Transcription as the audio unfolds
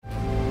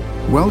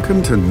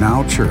Welcome to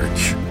Now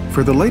Church.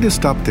 For the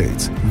latest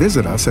updates,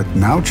 visit us at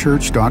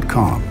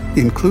nowchurch.com,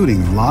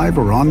 including live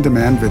or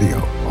on-demand video,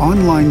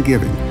 online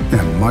giving,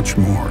 and much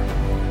more.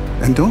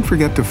 And don't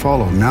forget to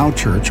follow Now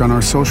Church on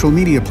our social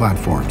media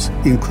platforms,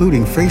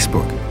 including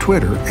Facebook,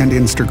 Twitter, and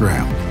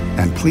Instagram.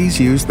 And please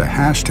use the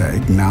hashtag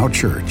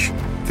NowChurch.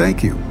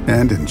 Thank you,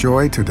 and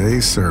enjoy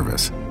today's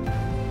service.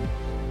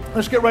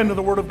 Let's get right into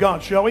the Word of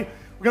God, shall we?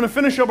 We're going to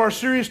finish up our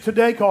series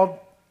today called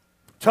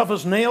Tough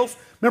as Nails.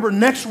 Remember,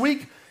 next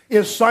week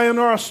is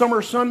Sayonara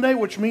Summer Sunday,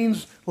 which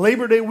means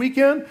Labor Day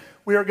weekend.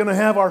 We are going to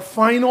have our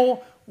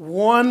final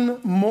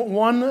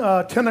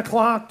 10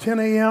 o'clock, 10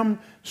 a.m.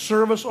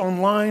 service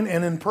online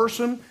and in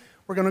person.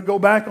 We're going to go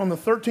back on the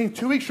 13th.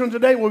 2 weeks from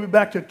today, we'll be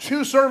back to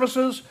 2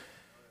 services,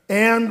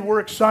 and we're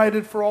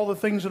excited for all the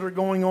things that are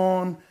going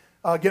on.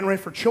 Getting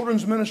ready for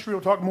children's ministry.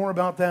 We'll talk more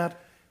about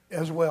that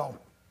as well.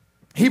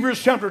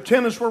 Hebrews chapter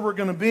 10 is where we're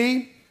going to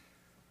be.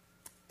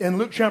 In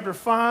Luke chapter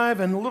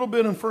 5 and a little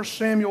bit in 1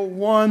 Samuel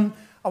 1.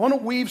 I want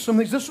to weave some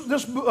things.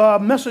 This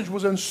message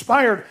was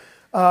inspired.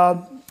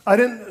 I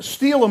didn't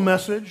steal a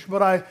message,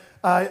 but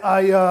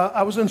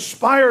I was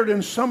inspired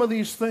in some of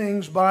these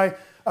things by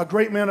a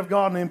great man of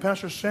God named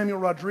Pastor Samuel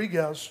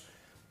Rodriguez,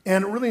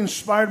 and it really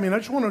inspired me. And I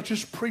just want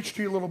to preach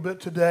to you a little bit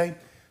today.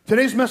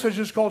 Today's message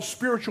is called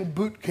Spiritual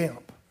Boot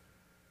Camp.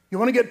 You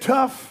want to get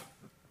tough?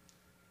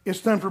 It's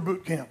time for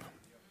boot camp.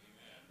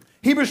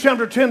 Hebrews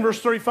chapter 10,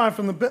 verse 35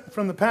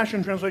 from the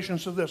Passion Translation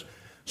says this: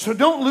 "So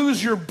don't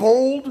lose your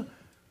bold,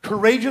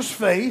 courageous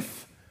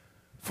faith,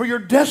 for you're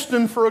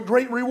destined for a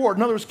great reward."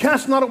 In other words,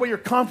 cast not away your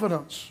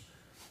confidence,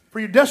 for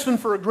you're destined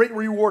for a great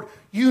reward.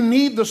 You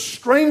need the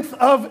strength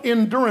of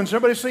endurance.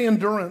 Everybody say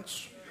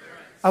endurance.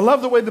 I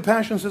love the way the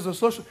Passion says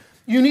this. Listen,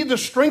 you need the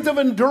strength of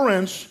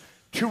endurance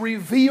to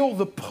reveal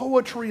the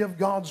poetry of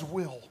God's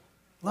will.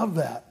 Love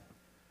that.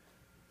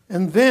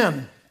 And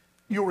then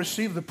you'll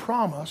receive the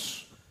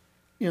promise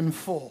in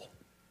full.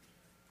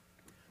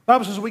 The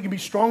Bible says we can be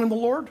strong in the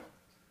Lord,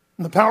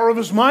 in the power of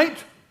His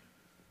might,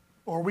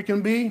 or we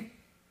can be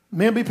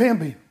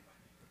mamby-pamby.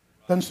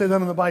 Doesn't say that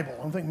in the Bible.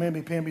 I don't think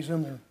mamby-pamby's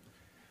in there.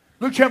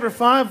 Luke chapter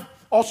 5,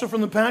 also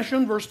from the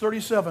Passion, verse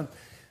 37.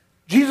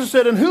 Jesus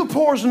said, "And who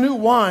pours new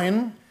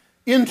wine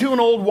into an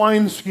old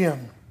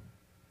wineskin?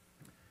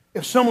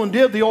 If someone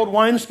did, the old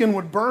wineskin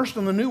would burst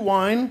and the new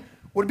wine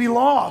would be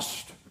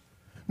lost.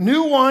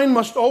 New wine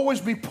must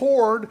always be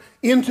poured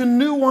into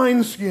new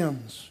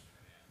wineskins.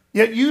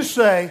 Yet you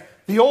say,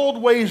 the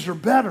old ways are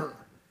better,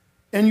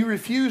 and you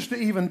refuse to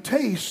even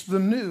taste the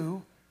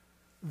new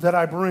that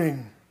I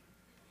bring."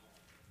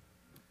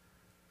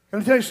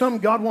 Can I tell you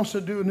something? God wants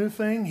to do a new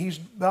thing. He's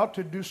about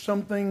to do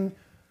something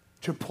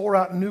to pour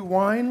out new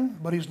wine,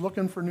 but He's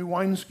looking for new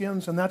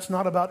wineskins, and that's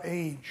not about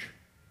age.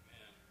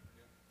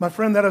 My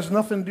friend, that has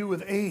nothing to do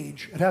with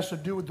age. It has to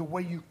do with the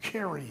way you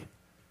carry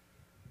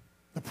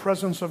the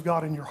presence of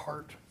God in your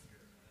heart.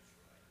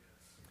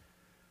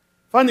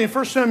 Finally, in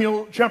 1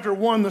 Samuel chapter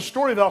 1, the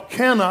story of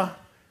Elkanah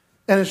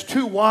and his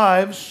 2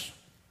 wives.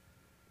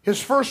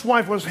 His first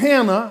wife was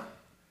Hannah,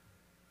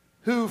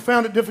 who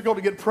found it difficult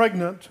to get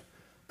pregnant.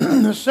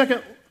 His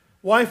second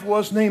wife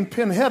was named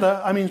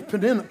Peninnah.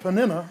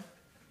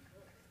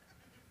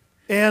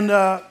 And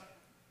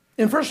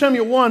in 1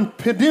 Samuel 1,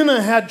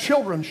 Peninnah had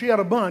children. She had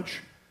a bunch.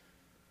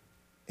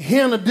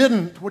 Hannah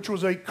didn't, which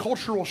was a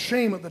cultural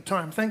shame at the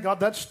time. Thank God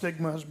that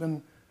stigma has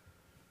been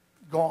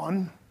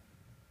gone.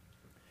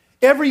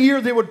 Every year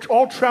they would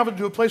all travel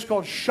to a place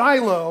called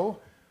Shiloh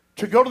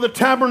to go to the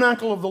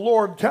tabernacle of the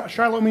Lord.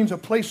 Shiloh means a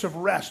place of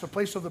rest, a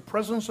place of the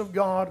presence of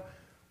God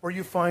where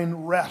you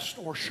find rest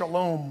or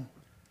shalom.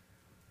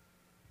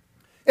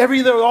 Every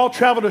year they would all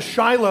travel to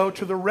Shiloh,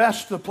 to the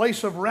rest, the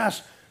place of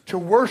rest, to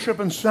worship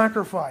and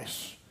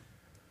sacrifice.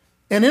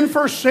 And in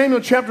 1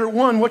 Samuel chapter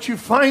 1, what you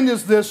find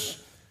is this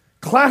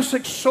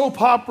classic soap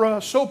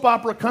opera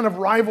kind of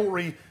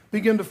rivalry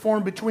begin to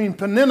form between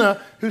Peninnah,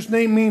 whose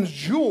name means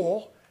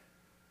jewel,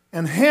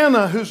 and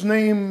Hannah, whose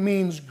name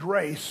means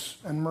grace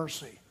and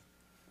mercy.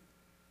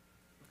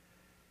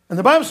 And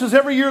the Bible says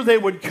every year they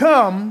would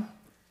come,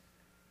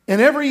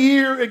 and every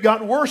year it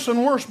got worse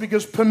and worse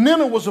because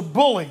Peninnah was a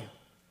bully.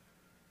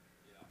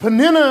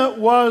 Peninnah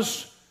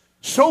was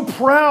so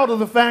proud of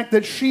the fact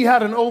that she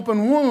had an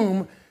open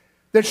womb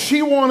that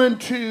she wanted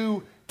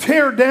to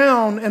tear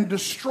down and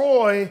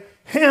destroy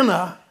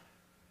Hannah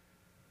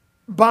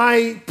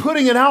by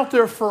putting it out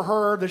there for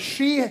her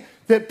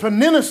that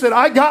Peninnah said,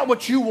 "I got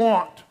what you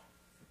want."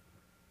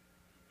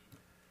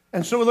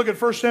 And so we look at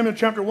 1 Samuel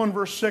chapter 1,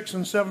 verse 6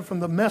 and 7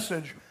 from the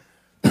Message.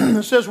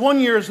 It says,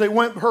 one year as they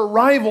went, her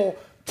rival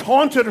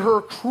taunted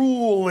her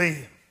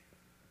cruelly,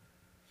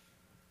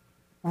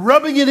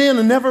 rubbing it in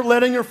and never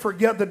letting her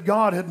forget that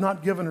God had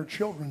not given her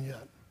children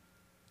yet.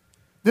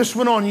 This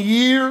went on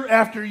year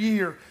after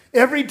year.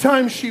 Every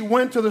time she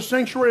went to the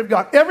sanctuary of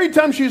God, every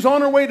time she's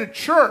on her way to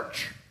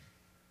church,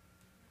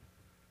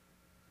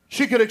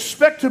 she could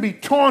expect to be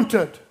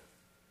taunted.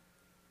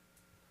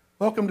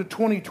 Welcome to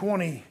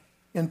 2020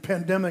 in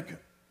pandemic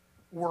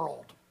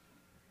world.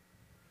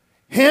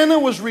 Hannah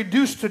was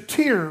reduced to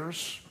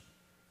tears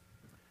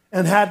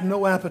and had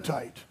no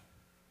appetite.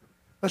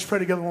 Let's pray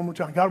together one more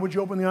time. God, would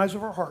you open the eyes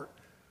of our heart,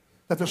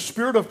 that the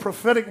spirit of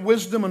prophetic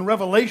wisdom and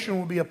revelation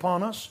will be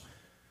upon us,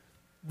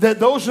 that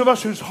those of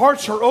us whose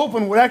hearts are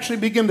open would actually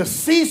begin to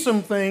see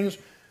some things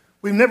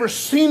we've never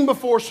seen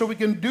before, so we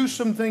can do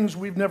some things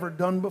we've never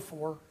done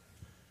before.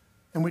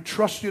 And we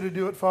trust you to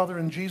do it, Father,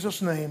 in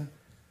Jesus' name.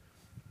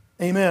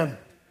 Amen.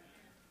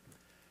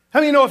 How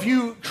many know if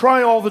you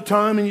try all the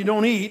time and you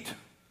don't eat,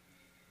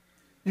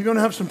 you're going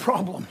to have some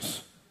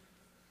problems?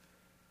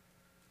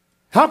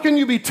 How can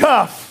you be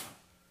tough?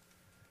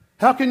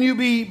 How can you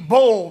be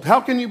bold?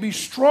 How can you be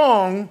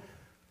strong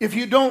if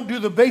you don't do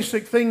the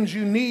basic things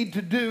you need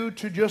to do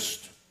to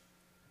just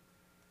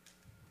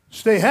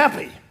stay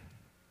happy?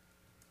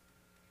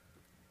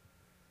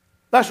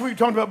 Last week we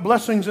talked about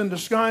blessings in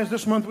disguise.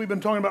 This month we've been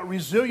talking about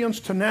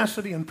resilience,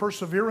 tenacity, and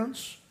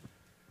perseverance.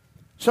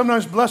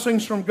 Sometimes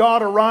blessings from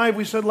God arrive,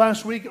 we said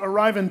last week,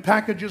 arrive in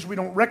packages we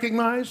don't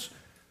recognize,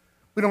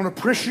 we don't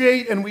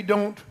appreciate, and we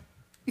don't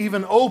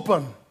even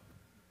open.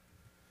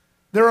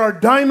 There are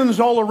diamonds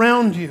all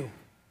around you.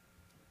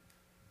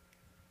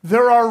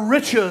 There are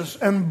riches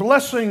and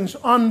blessings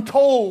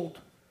untold.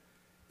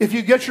 If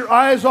you get your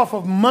eyes off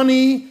of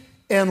money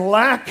and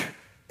lack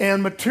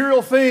and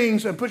material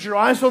things and put your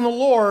eyes on the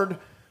Lord,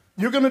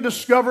 you're going to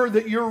discover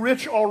that you're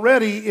rich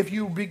already if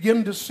you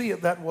begin to see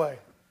it that way.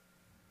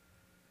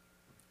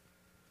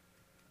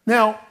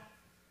 Now,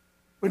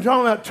 we're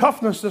talking about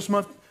toughness this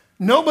month.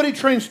 Nobody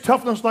trains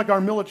toughness like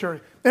our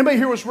military. Anybody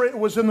here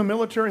was in the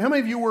military? How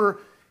many of you were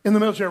in the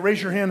military?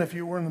 Raise your hand if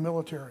you were in the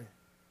military.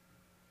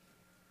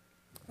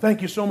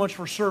 Thank you so much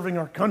for serving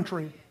our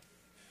country.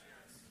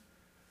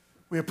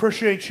 We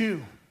appreciate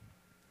you.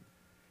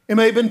 You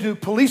may have been to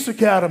police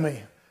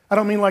academy. I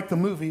don't mean like the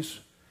movies.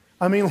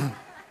 I mean,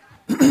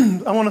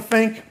 I want to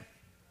thank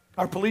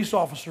our police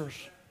officers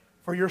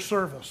for your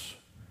service.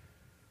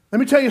 Let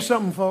me tell you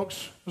something,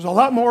 folks. There's a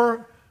lot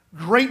more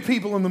great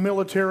people in the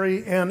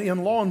military and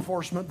in law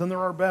enforcement than there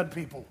are bad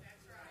people.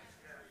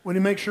 We need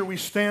to make sure we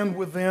stand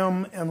with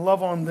them and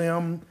love on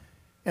them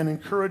and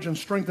encourage and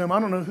strengthen them. I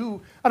don't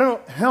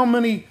know how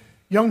many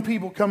young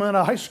people come out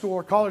of high school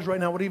or college right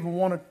now would even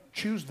want to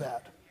choose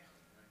that,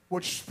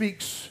 which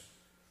speaks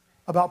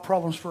about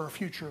problems for our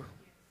future.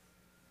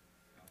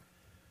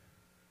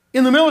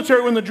 In the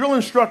military, when the drill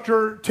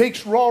instructor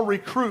takes raw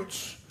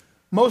recruits,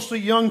 mostly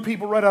young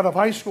people right out of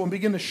high school, and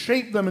begin to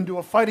shape them into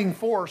a fighting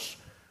force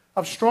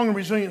of strong and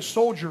resilient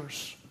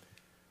soldiers,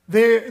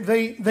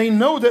 they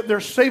know that they're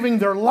saving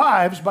their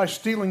lives by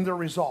stealing their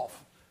resolve.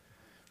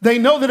 They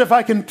know that if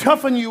I can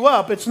toughen you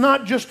up, it's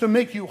not just to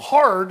make you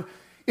hard,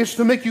 it's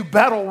to make you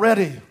battle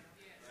ready.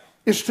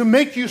 It's to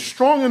make you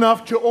strong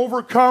enough to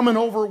overcome and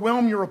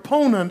overwhelm your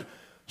opponent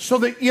so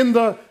that in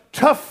the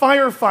tough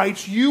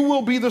firefights, you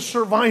will be the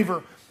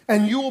survivor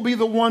and you will be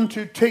the one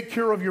to take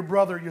care of your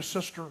brother, your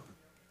sister.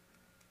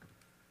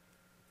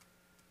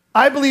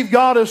 I believe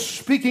God is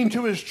speaking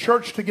to His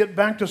church to get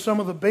back to some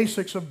of the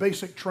basics of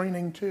basic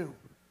training too.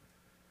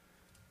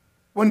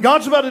 When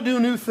God's about to do a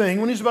new thing,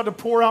 when He's about to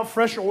pour out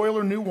fresh oil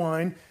or new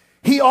wine,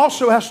 He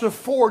also has to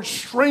forge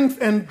strength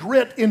and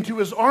grit into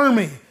His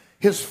army,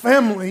 His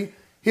family,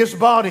 His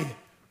body.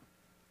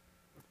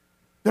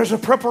 There's a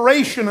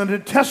preparation and a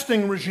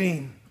testing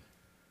regime,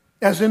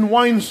 as in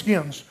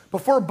wineskins.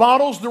 Before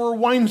bottles, there were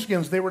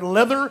wineskins. They were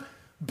leather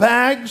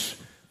bags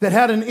that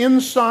had an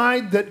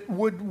inside that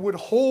would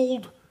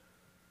hold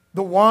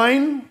the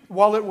wine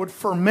while it would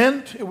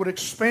ferment. It would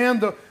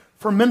expand. The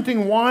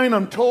fermenting wine,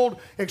 I'm told,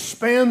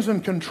 expands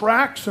and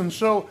contracts, and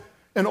so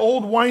an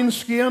old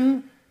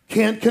wineskin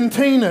can't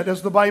contain it,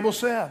 as the Bible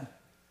said.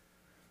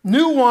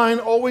 New wine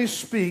always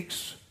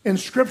speaks in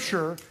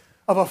Scripture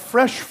of a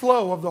fresh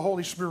flow of the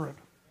Holy Spirit.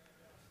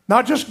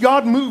 Not just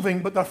God moving,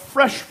 but the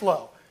fresh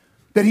flow.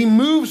 That He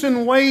moves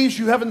in ways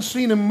you haven't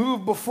seen Him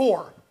move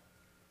before.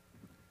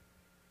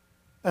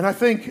 And I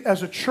think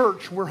as a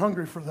church, we're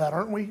hungry for that,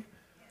 aren't we?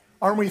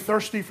 Aren't we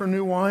thirsty for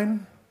new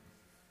wine?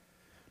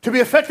 To be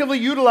effectively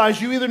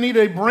utilized, you either need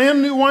a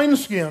brand new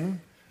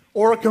wineskin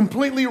or a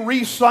completely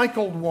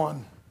recycled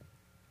one.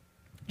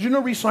 Did you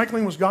know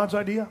recycling was God's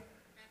idea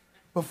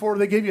before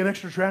they gave you an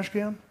extra trash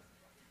can?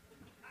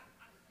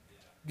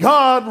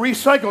 God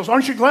recycles.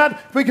 Aren't you glad?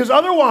 Because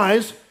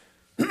otherwise,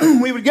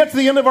 we would get to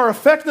the end of our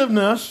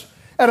effectiveness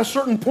at a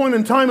certain point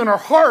in time in our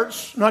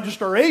hearts, not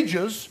just our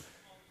ages,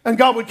 and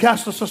God would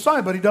cast us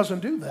aside, but He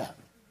doesn't do that.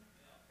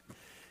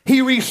 He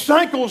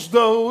recycles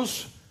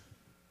those,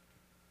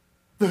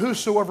 the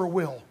whosoever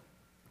will.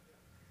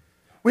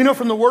 We know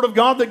from the Word of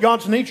God that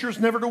God's nature is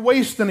never to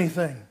waste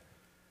anything.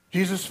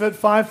 Jesus fed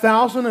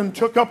 5,000 and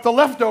took up the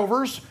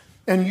leftovers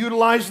and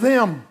utilized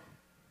them.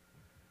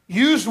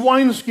 Used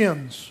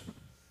wineskins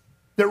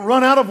that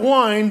run out of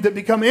wine, that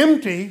become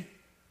empty,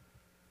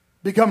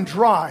 become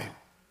dry,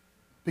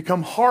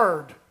 become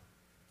hard,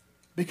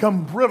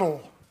 become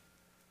brittle.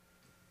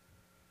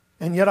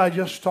 And yet I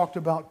just talked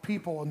about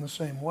people in the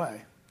same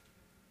way.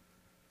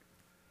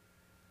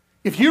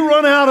 If you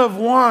run out of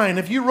wine,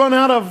 if you run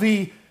out of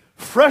the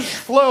fresh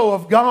flow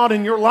of God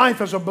in your life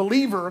as a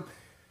believer,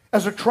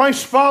 as a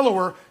Christ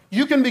follower,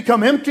 you can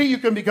become empty, you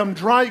can become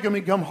dry, you can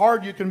become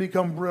hard, you can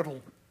become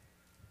brittle.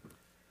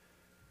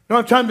 I don't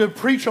have time to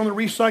preach on the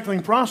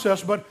recycling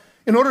process, but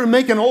in order to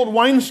make an old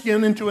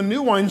wineskin into a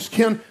new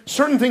wineskin,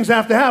 certain things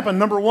have to happen.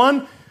 Number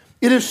one,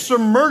 it is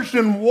submerged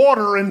in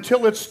water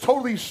until it's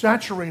totally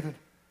saturated.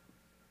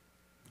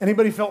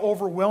 Anybody felt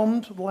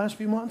overwhelmed the last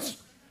few months?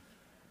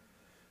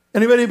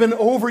 Anybody been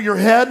over your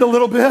head a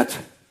little bit?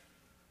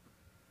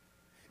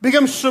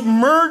 Become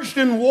submerged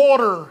in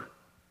water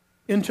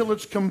until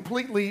it's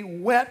completely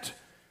wet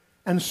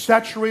and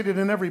saturated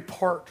in every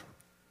part.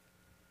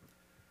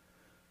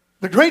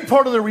 The great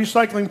part of the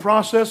recycling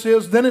process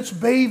is then it's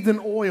bathed in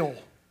oil.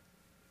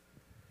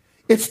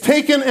 It's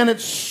taken and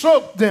it's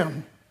soaked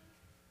in.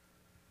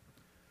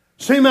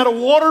 Same amount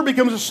of water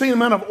becomes the same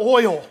amount of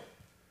oil.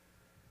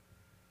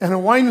 And a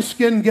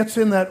wineskin gets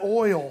in that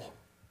oil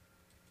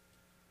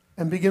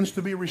and begins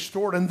to be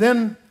restored. And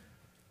then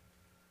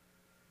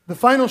the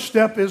final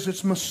step is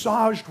it's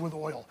massaged with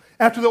oil.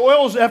 After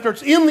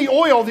it's in the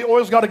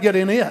oil's got to get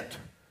in it.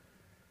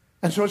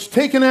 And so it's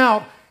taken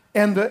out,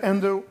 and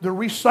the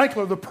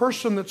recycler, the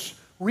person that's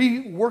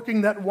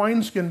reworking that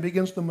wineskin,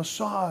 begins to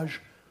massage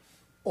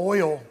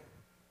oil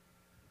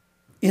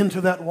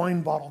into that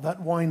wine bottle,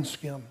 that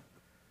wineskin.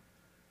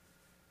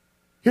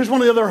 Here's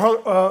one of the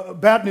other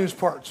bad news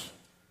parts.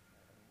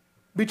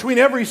 Between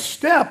every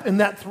step in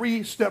that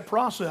 3-step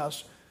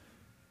process,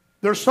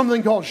 there's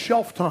something called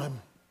shelf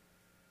time,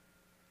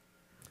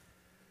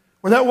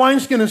 where that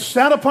wineskin is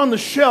sat upon the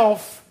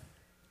shelf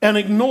and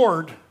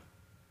ignored,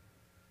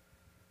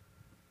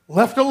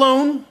 left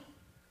alone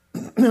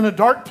in a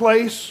dark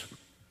place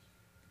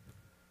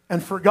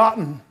and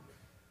forgotten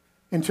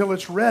until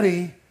it's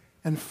ready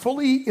and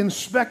fully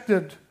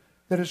inspected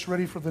that it's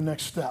ready for the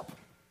next step.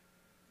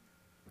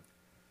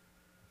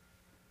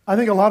 I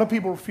think a lot of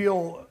people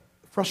feel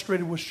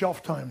frustrated with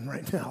shelf time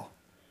right now.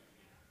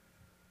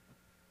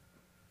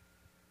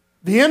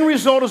 The end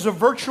result is a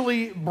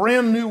virtually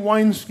brand new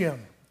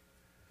wineskin.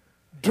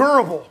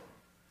 Durable,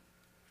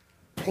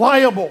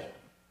 pliable,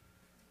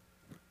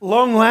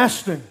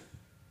 long-lasting,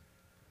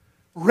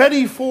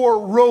 ready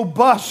for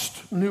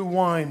robust new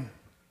wine.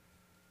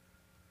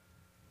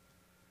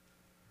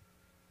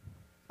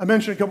 I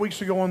mentioned a couple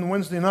weeks ago on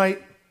Wednesday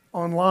night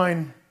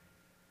online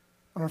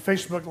on our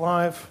Facebook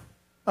Live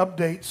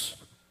updates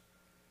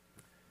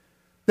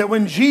that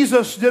when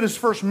Jesus did his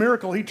first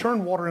miracle, he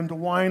turned water into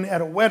wine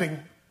at a wedding.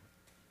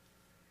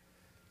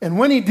 And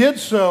when he did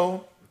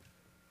so,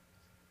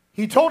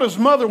 he told his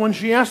mother when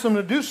she asked him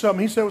to do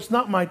something, he said, "It's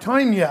not my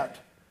time yet."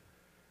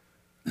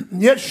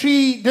 Yet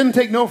she didn't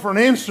take no for an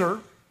answer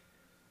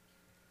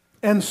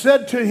and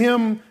said to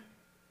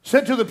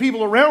the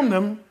people around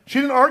him, she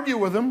didn't argue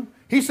with him.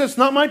 He said, "It's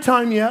not my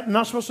time yet. I'm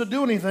not supposed to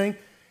do anything."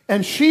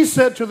 And she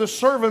said to the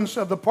servants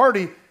of the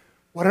party,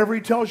 "Whatever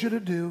he tells you to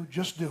do,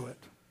 just do it."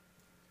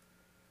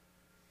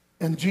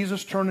 And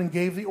Jesus turned and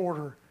gave the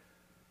order,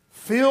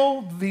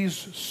 "Fill these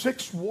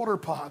 6 water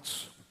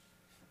pots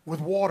with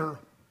water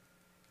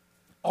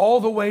all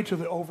the way to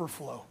the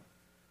overflow.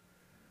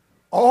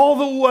 All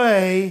the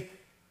way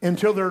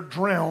until they're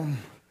drowned."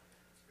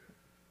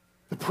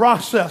 The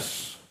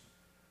process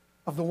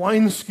of the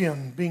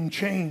wineskin being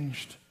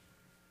changed.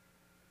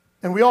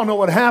 And we all know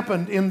what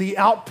happened in the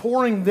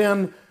outpouring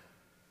then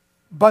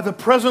by the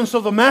presence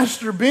of the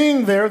Master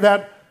being there,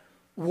 that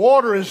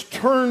water is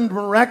turned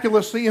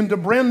miraculously into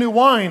brand new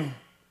wine.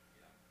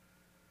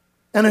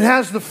 And it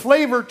has the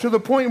flavor to the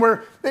point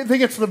where they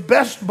think it's the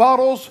best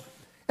bottles.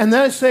 And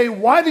then they say,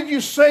 "Why did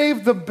you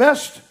save the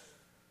best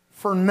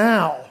for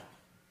now?"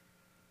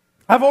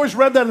 I've always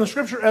read that in the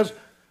scripture as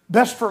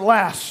best for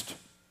last.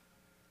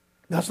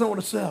 That's not what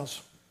it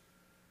says.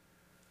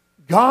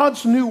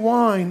 God's new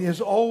wine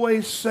is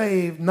always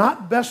saved,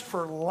 not best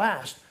for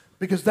last,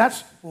 because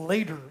that's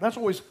later. That's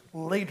always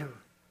later.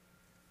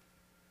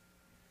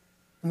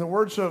 In the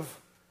words of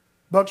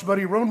Bugs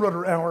Bunny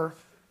Roadrunner Hour,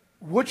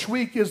 which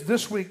week is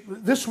this week?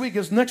 This week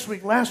is next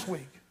week, last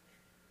week.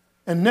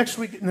 And next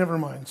week, never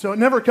mind. So it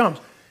never comes.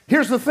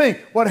 Here's the thing.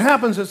 What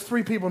happens is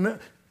 3 people.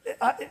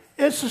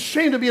 It's a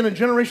shame to be in a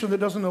generation that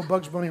doesn't know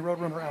Bugs Bunny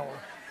Roadrunner Hour.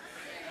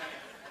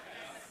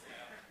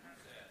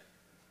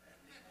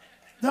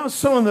 That was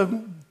some of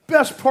the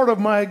best part of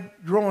my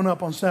growing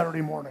up on Saturday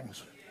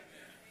mornings.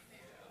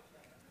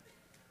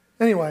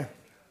 Anyway,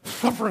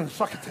 suffering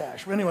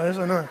succotash. Anyway, that's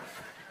another.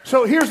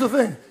 So here's the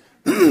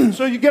thing.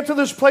 So you get to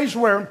this place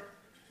where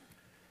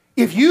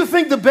if you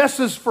think the best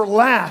is for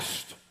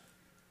last,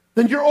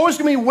 then you're always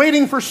going to be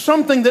waiting for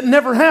something that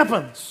never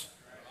happens.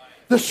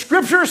 The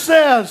scripture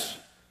says,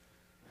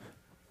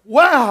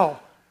 wow,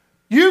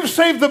 you've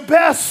saved the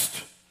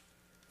best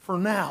for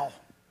now.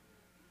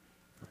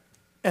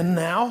 And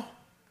now.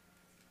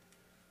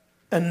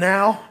 And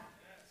now.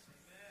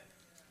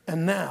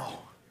 And now.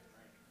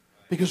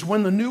 Because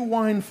when the new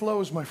wine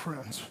flows, my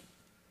friends,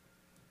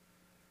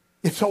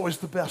 it's always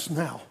the best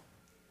now.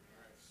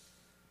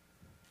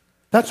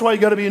 That's why you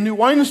got to be a new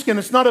wineskin.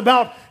 It's not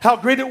about how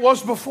great it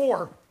was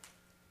before.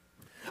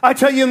 I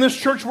tell you, in this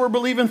church, we're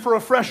believing for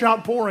a fresh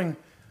outpouring.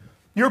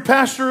 Your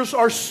pastors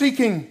are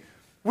seeking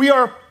We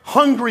are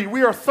hungry.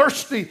 We are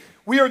thirsty.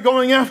 We are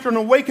going after an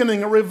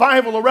awakening, a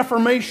revival, a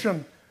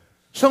reformation.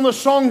 Some of the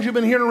songs you've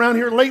been hearing around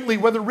here lately,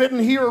 whether written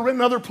here or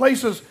written other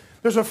places,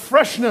 there's a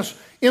freshness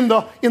in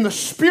the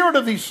spirit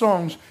of these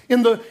songs,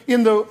 in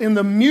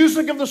the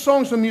music of the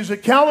songs, the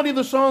musicality of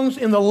the songs,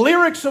 in the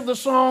lyrics of the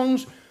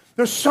songs.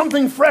 There's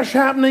something fresh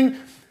happening.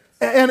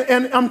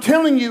 And I'm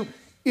telling you,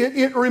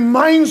 it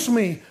reminds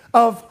me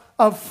of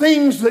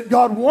things that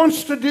God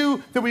wants to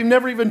do that we've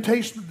never even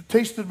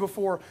tasted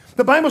before.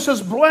 The Bible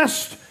says,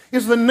 blessed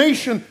is the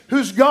nation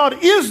whose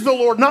God is the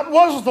Lord, not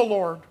was the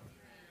Lord.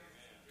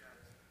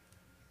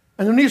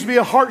 And there needs to be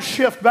a heart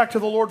shift back to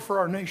the Lord for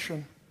our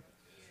nation.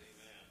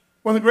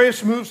 One of the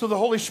greatest moves of the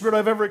Holy Spirit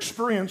I've ever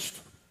experienced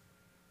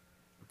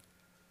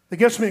that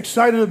gets me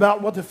excited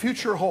about what the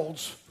future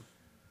holds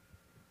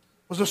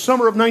was the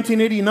summer of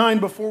 1989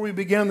 before we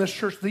began this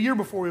church, the year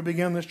before we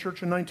began this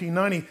church in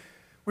 1990.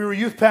 We were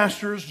youth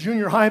pastors,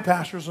 junior high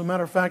pastors, as a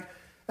matter of fact,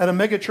 at a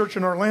mega church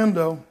in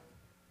Orlando.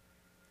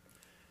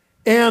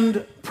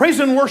 And praise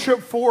and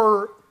worship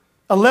for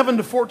 11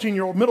 to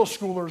 14-year-old middle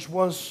schoolers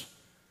was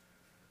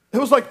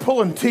like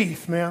pulling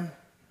teeth, man.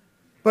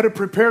 But it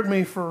prepared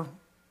me for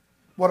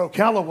what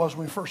Ocala was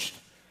when we first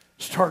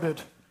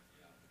started.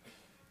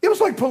 It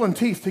was like pulling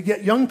teeth to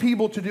get young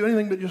people to do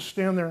anything but just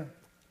stand there.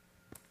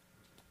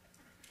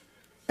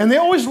 And they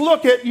always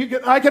look at you.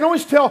 I can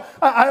always tell.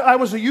 I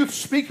was a youth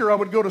speaker. I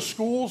would go to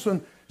schools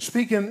and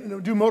speak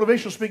and do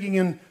motivational speaking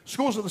in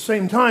schools at the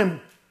same time.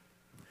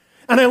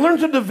 And I learned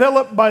to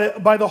develop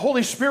by the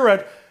Holy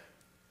Spirit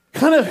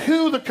kind of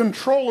who the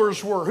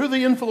controllers were, who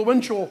the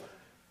influential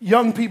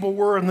young people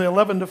were in the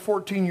 11 to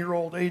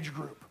 14-year-old age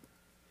group.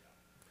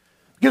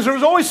 Because there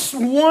was always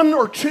one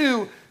or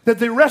two that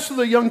the rest of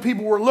the young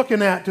people were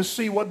looking at to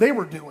see what they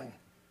were doing.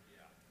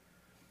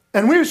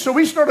 And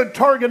we started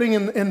targeting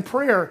in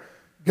prayer,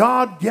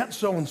 God, get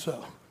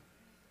so-and-so.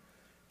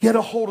 Get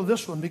a hold of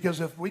this one, because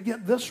if we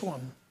get this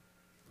one,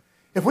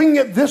 if we can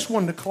get this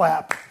one to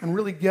clap and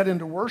really get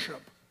into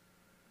worship,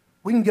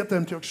 we can get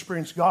them to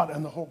experience God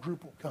and the whole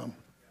group will come.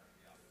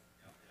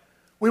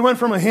 We went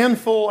from a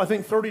handful, I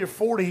think 30 or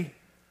 40,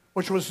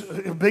 which was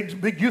a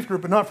big youth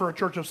group, but not for a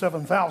church of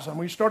 7,000.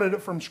 We started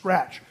it from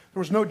scratch. There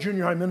was no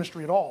junior high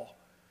ministry at all.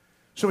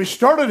 So we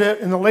started it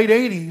in the late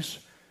 80s.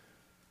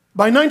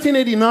 By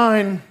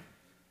 1989,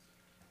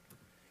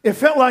 it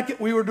felt like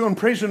we were doing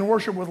praise and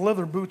worship with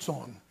lead boots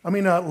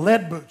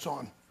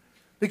on,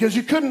 because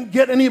you couldn't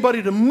get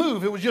anybody to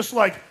move. It was just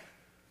like,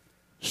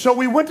 so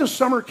we went to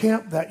summer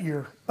camp that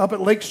year up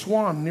at Lake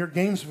Swan near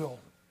Gainesville,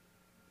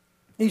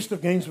 east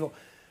of Gainesville.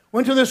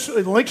 Went to this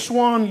Lake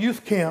Swan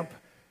youth camp.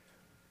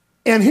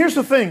 And here's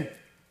the thing.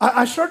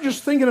 I started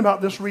just thinking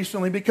about this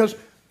recently because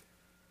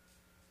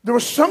there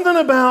was something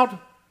about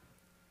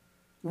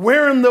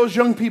wearing those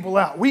young people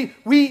out.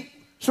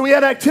 So we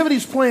had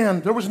activities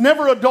planned. There was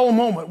never a dull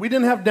moment. We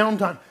didn't have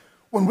downtime.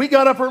 When we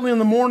got up early in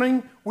the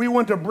morning, we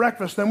went to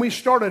breakfast. Then we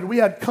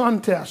had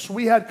contests.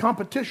 We had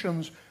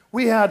competitions.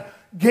 We had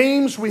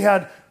games. We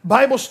had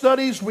Bible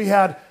studies. We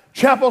had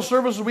chapel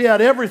services. We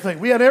had everything.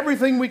 We had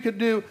everything we could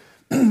do.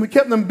 We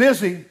kept them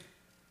busy.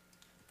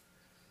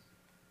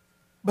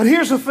 But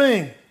here's the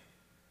thing.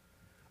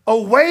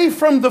 Away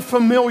from the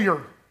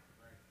familiar.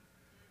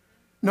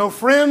 No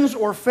friends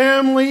or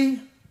family.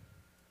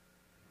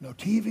 No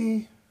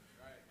TV.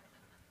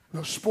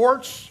 No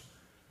sports.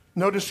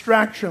 No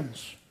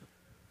distractions.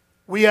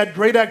 We had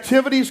great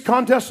activities,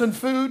 contests, and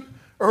food,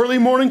 early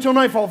morning till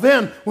nightfall.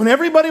 Then, when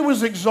everybody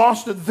was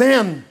exhausted,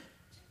 then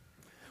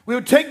we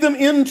would take them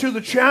into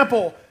the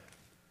chapel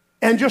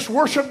and just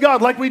worship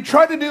God like we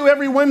tried to do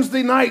every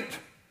Wednesday night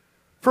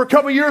for a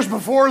couple years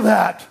before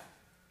that.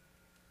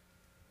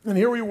 And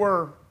here we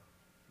were.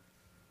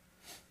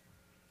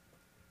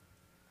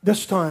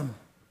 This time,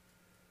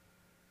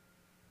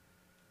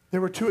 they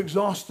were too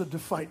exhausted to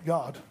fight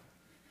God.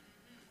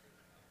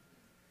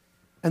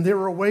 And they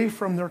were away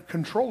from their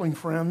controlling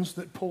friends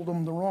that pulled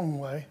them the wrong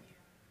way.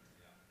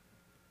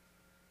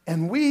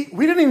 And we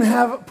didn't even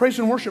have a praise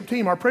and worship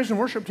team. Our praise and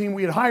worship team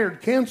we had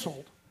hired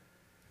canceled.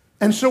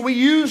 And so we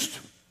used,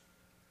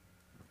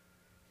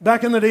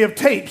 back in the day of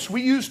tapes,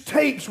 we used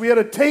tapes. We had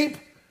a tape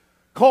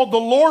called The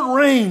Lord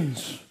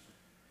Reigns.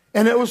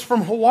 And it was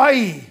from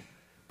Hawaii.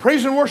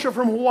 Praise and worship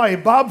from Hawaii,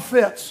 Bob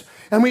Fitz.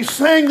 And we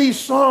sang these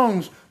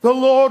songs. The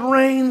Lord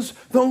reigns,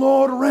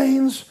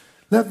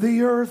 let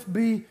the earth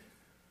be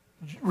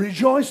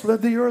rejoice,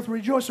 let the earth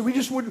rejoice. And we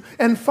just would,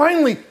 and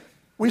finally,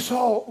 we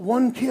saw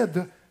one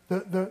kid,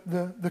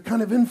 the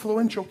kind of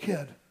influential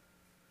kid,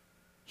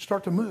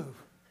 start to move.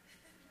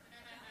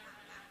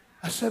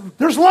 I said,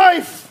 there's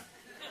life.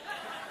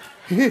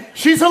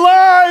 She's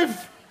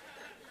alive.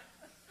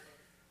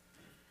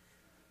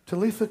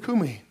 Talitha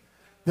Kumi.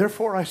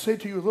 Therefore, I say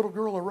to you, little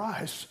girl,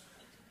 arise.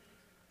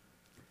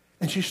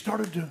 And she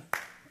started to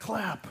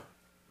clap.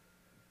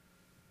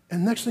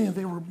 And next thing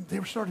they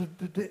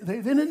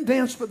didn't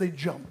dance, but they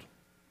jumped.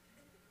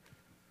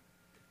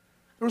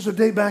 There was a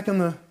day back in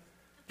the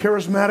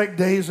charismatic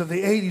days of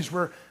the 80s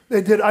where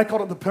they did, I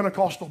called it the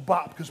Pentecostal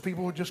bop, because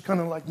people were just kind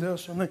of like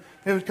this, and it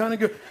was kind of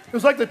good. It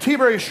was like the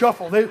T-Berry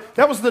Shuffle.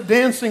 That was the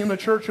dancing in the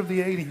church of the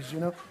 80s, you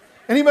know.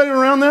 Anybody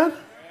around that?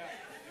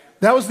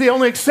 That was the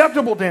only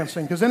acceptable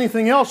dancing, because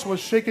anything else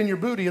was shaking your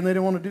booty, and they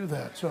didn't want to do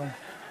that.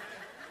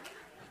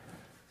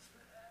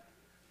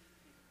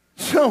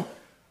 So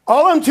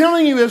all I'm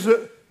telling you is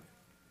that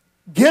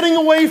getting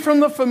away from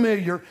the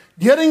familiar,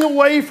 getting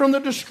away from the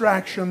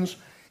distractions,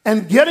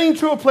 and getting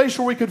to a place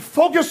where we could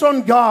focus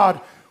on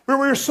God, where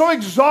we were so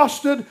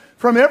exhausted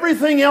from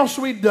everything else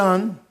we'd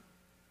done.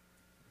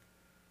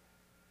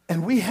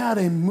 And we had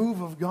a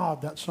move of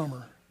God that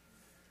summer.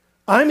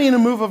 I mean a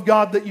move of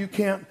God that you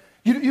can't,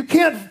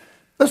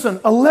 listen,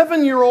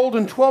 11-year-old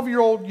and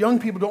 12-year-old young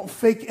people don't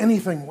fake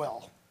anything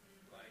well.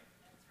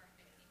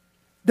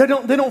 They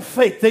don't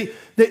fake.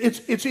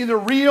 It's either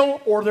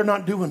real or they're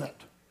not doing it.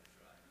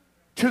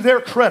 To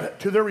their credit,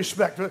 to their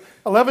respect.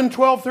 11,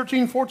 12,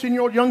 13,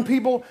 14-year-old young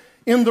people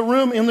in the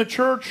room, in the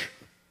church,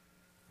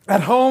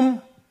 at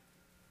home.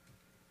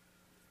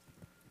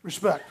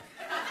 Respect.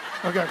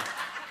 Okay.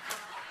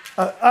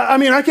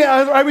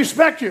 I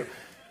respect you.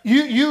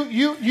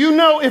 You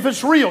know if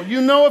it's real.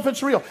 You know if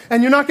it's real.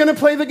 And you're not going to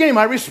play the game.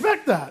 I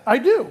respect that. I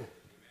do.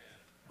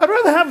 I'd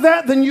rather have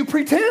that than you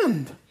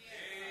pretend.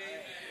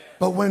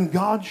 But when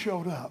God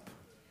showed up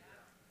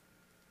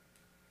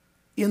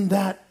in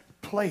that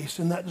place,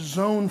 in that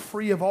zone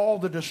free of all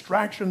the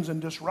distractions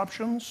and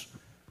disruptions,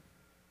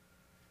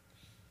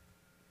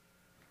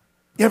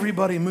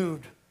 everybody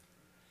moved.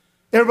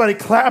 Everybody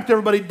clapped,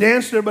 everybody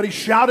danced, everybody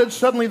shouted.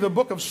 Suddenly the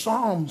book of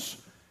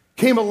Psalms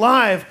came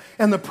alive,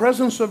 and the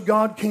presence of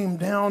God came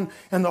down,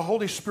 and the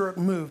Holy Spirit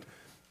moved.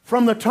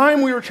 From the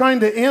time we were trying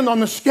to end, on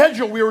the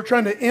schedule, we were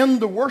trying to end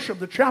the worship,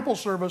 the chapel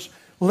service,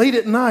 late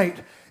at night,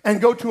 and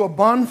go to a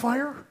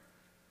bonfire.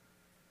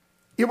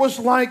 It was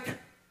like,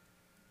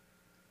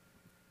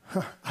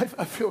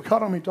 I feel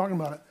God on me talking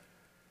about it.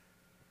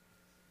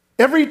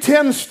 Every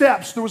 10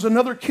 steps, there was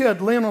another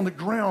kid laying on the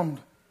ground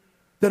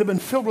that had been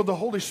filled with the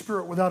Holy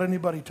Spirit without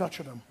anybody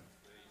touching him.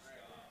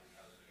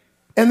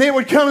 And they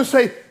would come and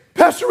say,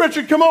 Pastor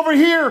Richard, come over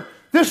here.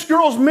 This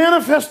girl's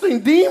manifesting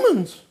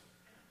demons.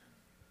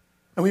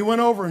 And we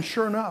went over, and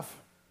sure enough,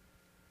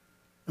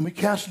 and we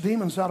cast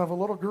demons out of a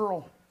little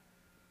girl.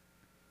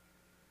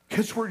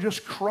 Kids were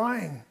just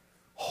crying,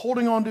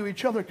 holding on to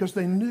each other because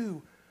they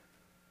knew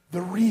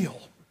the real.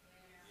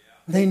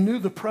 They knew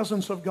the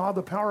presence of God,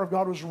 the power of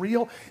God was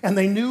real, and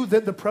they knew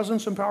that the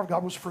presence and power of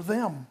God was for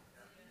them.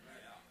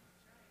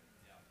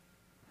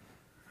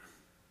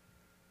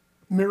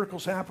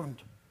 Miracles happened.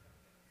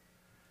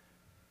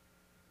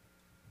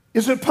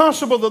 Is it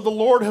possible that the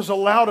Lord has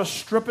allowed a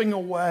stripping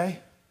away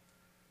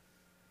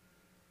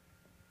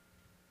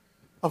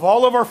of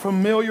all of our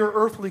familiar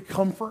earthly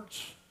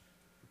comforts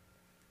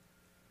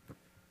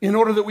in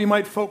order that we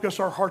might focus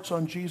our hearts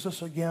on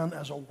Jesus again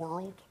as a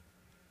world,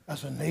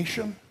 as a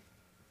nation?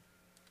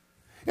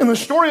 In the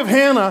story of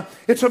Hannah,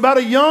 it's about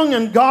a young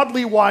and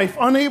godly wife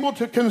unable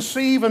to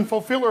conceive and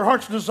fulfill her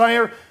heart's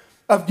desire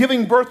of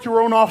giving birth to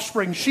her own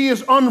offspring. She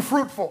is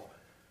unfruitful.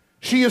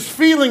 She is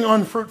feeling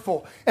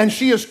unfruitful, and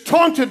she is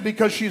taunted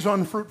because she's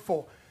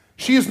unfruitful.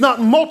 She is not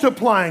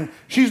multiplying.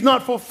 She's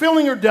not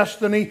fulfilling her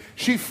destiny.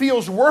 She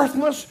feels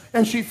worthless,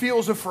 and she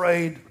feels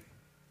afraid.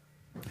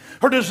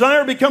 Her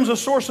desire becomes a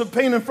source of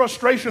pain and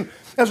frustration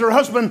as her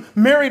husband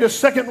married a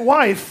second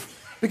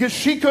wife because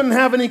she couldn't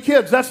have any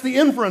kids. That's the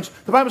inference.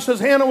 The Bible says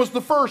Hannah was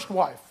the first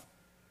wife,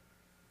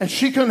 and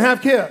she couldn't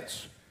have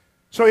kids.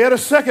 So he had a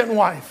second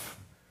wife,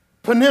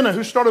 Peninnah,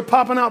 who started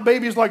popping out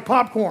babies like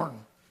popcorn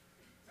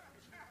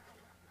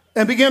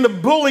and began to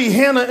bully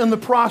Hannah in the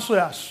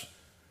process.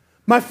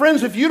 My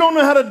friends, if you don't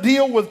know how to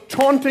deal with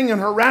taunting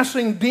and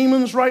harassing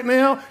demons right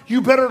now,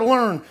 you better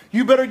learn.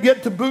 You better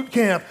get to boot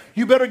camp.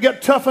 You better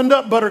get toughened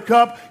up,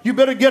 Buttercup. You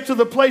better get to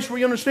the place where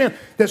you understand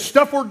that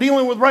stuff we're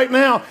dealing with right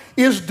now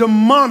is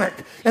demonic.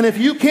 And if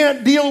you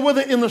can't deal with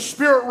it in the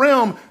spirit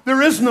realm,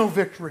 there is no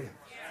victory.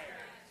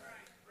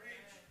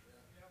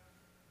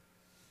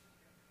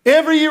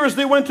 Every year as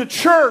they went to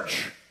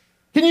church,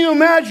 can you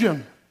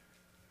imagine?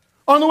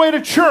 On the way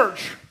to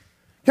church,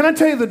 can I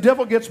tell you the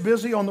devil gets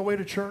busy on the way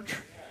to church?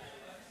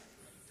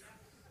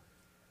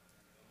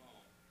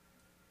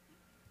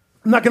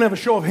 I'm not going to have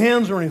a show of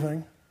hands or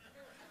anything.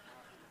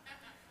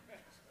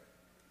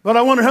 But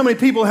I wonder how many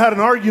people had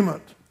an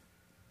argument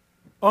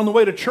on the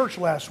way to church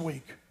last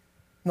week.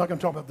 I'm not going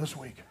to talk about this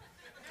week.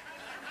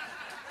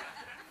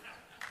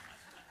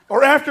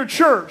 Or after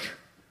church,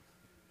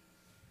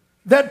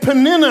 that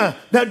Peninnah,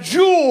 that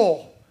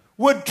Jewel,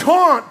 would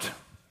taunt.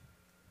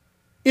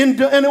 And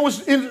it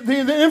was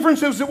the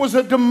inference is it was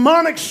a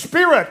demonic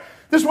spirit.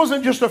 This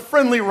wasn't just a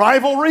friendly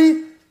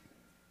rivalry.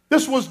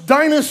 This was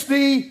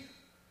dynasty.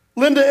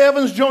 Linda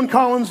Evans, Joan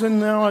Collins, and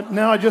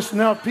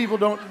now people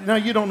don't, now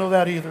you don't know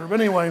that either. But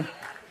anyway,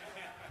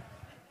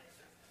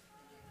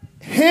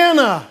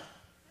 Hannah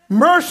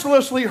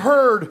mercilessly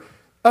heard,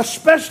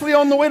 especially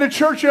on the way to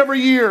church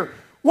every year,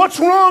 what's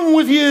wrong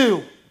with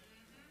you?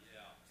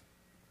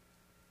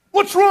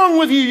 What's wrong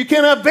with you? You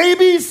can't have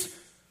babies?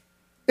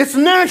 It's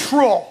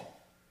natural.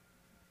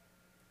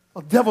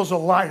 The devil's a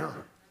liar.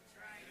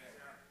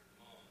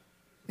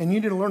 And you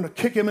need to learn to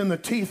kick him in the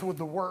teeth with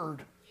the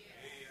word.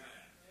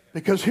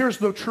 Because here's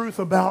the truth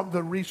about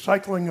the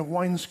recycling of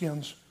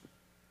wineskins.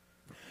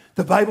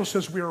 The Bible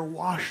says we are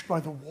washed by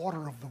the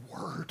water of the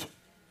word.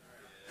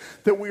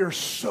 That we are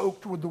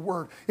soaked with the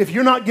word. If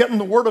you're not getting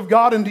the word of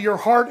God into your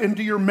heart,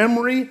 into your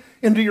memory,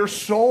 into your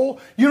soul,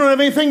 you don't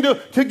have anything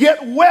to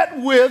get wet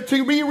with,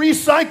 to be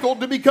recycled,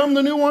 to become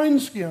the new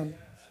wineskin.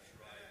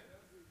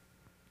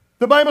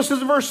 The Bible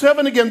says in verse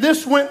 7 again,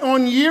 this went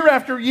on year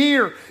after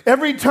year.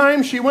 Every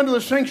time she went to the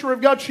sanctuary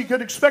of God, she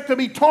could expect to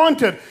be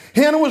taunted.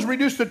 Hannah was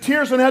reduced to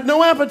tears and had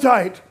no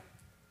appetite.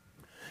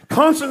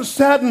 Constant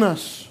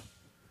sadness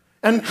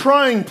and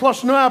crying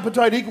plus no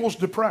appetite equals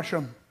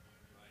depression.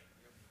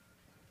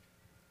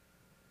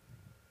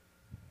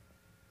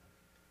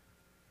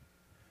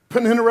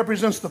 Peninnah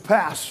represents the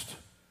past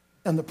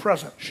and the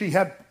present. She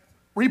had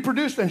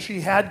reproduced and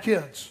she had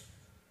kids.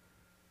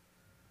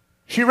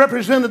 She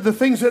represented the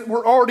things that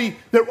already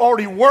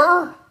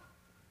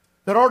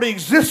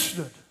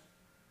existed.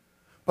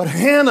 But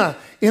Hannah,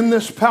 in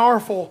this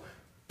powerful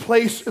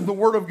place in the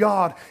Word of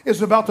God,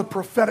 is about the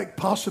prophetic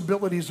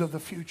possibilities of the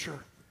future.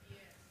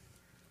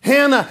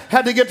 Hannah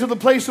had to get to the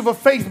place of a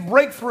faith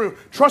breakthrough,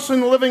 trusting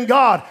the living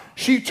God.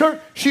 She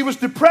was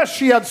depressed.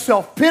 She had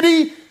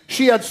self-pity.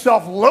 She had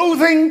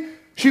self-loathing.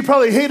 She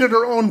probably hated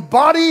her own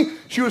body.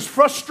 She was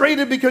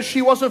frustrated because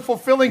she wasn't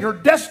fulfilling her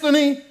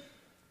destiny.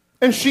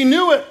 And she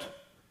knew it.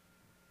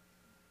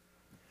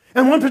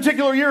 And one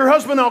particular year, her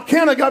husband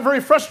Elkanah got very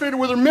frustrated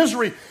with her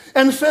misery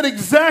and said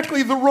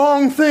exactly the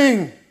wrong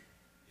thing.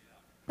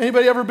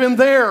 Anybody ever been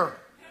there?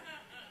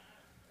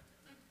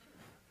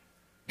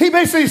 He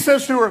basically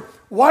says to her,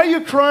 why are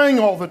you crying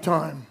all the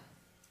time?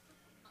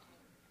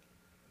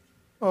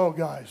 Oh,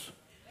 guys.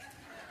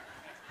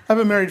 I've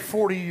been married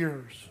 40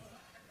 years.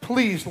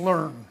 Please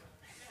learn.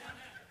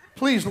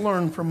 Please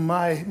learn from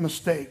my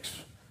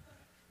mistakes.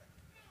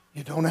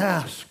 You don't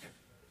ask.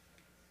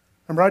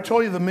 Remember I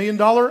told you the $1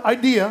 million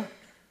idea?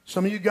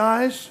 Some of you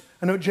guys,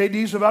 I know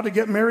JD's about to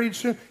get married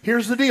soon.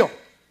 Here's the deal.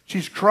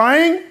 She's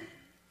crying.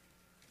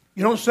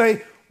 You don't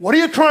say, what are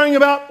you crying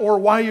about? Or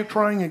why are you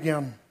crying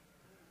again?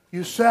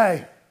 You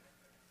say,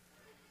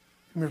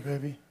 come here,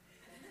 baby.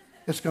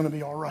 It's going to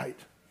be all right.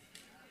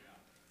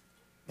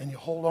 And you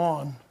hold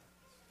on.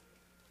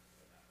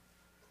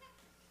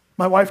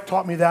 My wife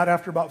taught me that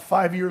after about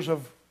 5 years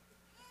of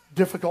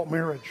difficult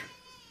marriage.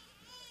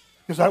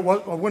 Because I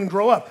wouldn't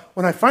grow up.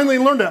 When I finally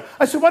learned it,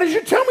 I said, why did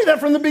you tell me that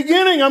from the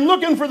beginning? I'm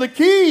looking for the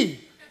key.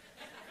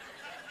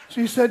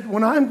 She said,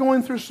 when I'm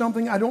going through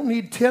something, I don't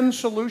need 10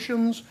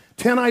 solutions,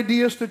 10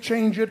 ideas to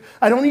change it.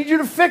 I don't need you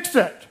to fix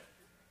it.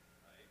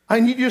 I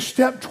need you to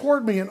step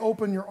toward me and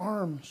open your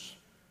arms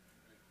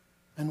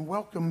and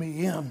welcome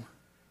me in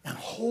and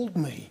hold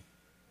me.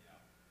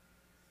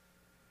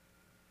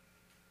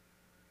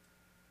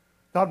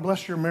 God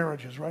bless your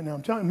marriages right now.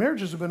 I'm telling you,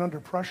 marriages have been under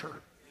pressure.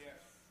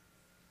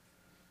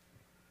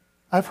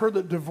 I've heard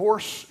that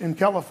divorce in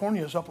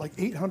California is up like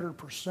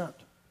 800%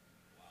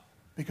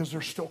 because they're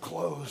still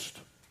closed.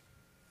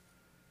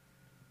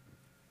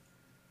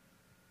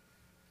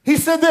 He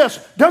said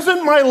this,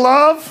 doesn't my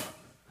love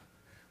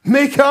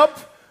make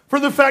up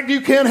for the fact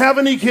you can't have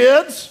any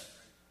kids?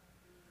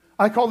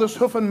 I call this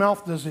hoof and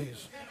mouth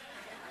disease.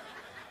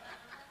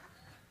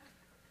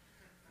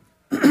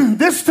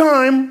 This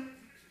time,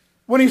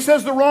 when he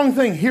says the wrong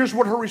thing, here's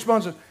what her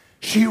response is.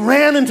 She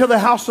ran into the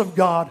house of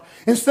God.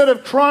 Instead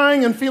of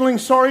crying and feeling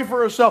sorry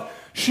for herself,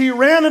 she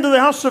ran into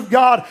the house of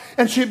God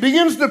and she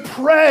begins to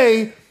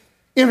pray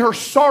in her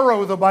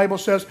sorrow, the Bible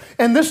says.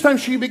 And this time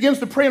she begins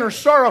to pray in her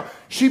sorrow.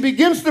 She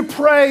begins to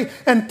pray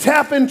and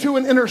tap into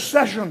an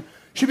intercession.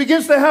 She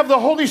begins to have the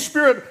Holy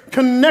Spirit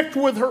connect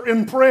with her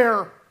in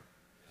prayer.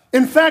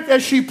 In fact,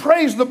 as she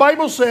prays, the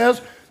Bible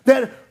says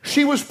that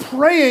she was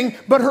praying,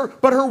 but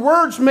her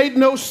words made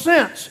no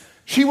sense.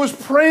 She was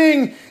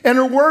praying and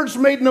her words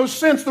made no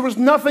sense. There was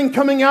nothing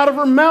coming out of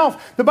her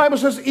mouth. The Bible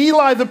says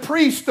Eli, the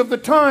priest of the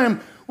time,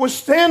 was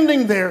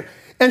standing there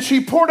and she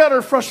poured out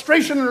her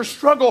frustration and her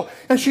struggle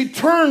and she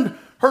turned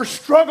her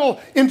struggle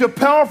into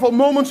powerful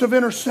moments of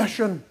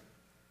intercession.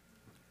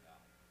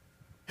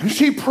 And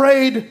she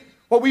prayed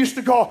what we used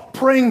to call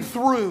praying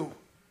through.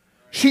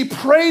 She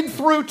prayed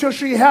through till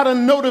she had a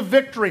note of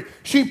victory.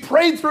 She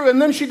prayed through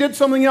and then she did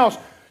something else.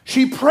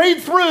 She prayed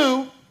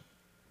through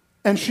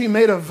and she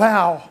made a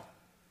vow.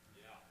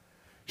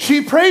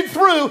 She prayed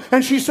through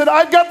and she said,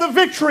 I've got the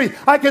victory.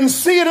 I can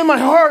see it in my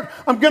heart.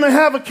 I'm going to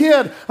have a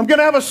kid. I'm going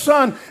to have a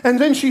son. And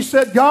then she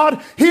said,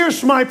 God,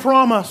 here's my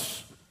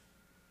promise.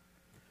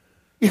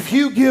 If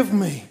you give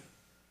me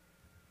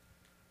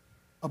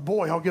a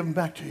boy, I'll give him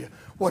back to you.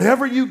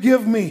 Whatever you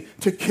give me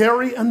to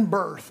carry and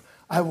birth,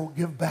 I will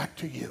give back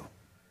to you.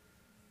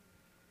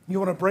 You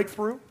want a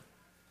breakthrough?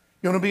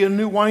 You want to be a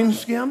new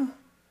wineskin?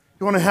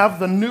 You want to have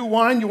the new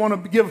wine? You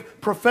want to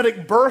give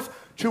prophetic birth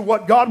to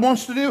what God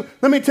wants to do?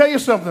 Let me tell you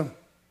something.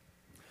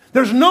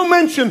 There's no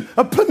mention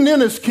of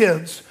Peninnah's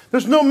kids.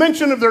 There's no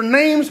mention of their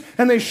names,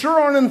 and they sure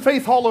aren't in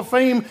Faith Hall of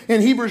Fame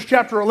in Hebrews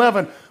chapter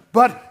 11.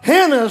 But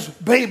Hannah's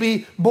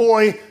baby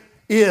boy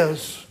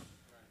is.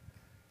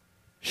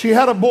 She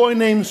had a boy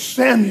named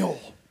Samuel,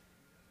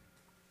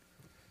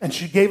 and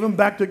she gave him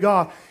back to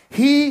God.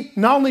 He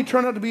not only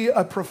turned out to be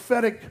a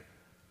prophetic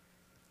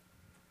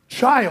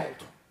child,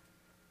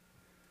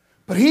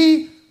 but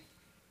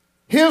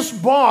his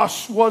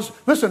boss was,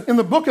 listen, in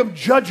the book of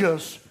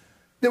Judges,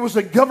 there was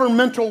a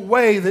governmental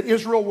way that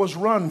Israel was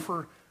run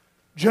for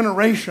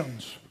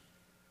generations.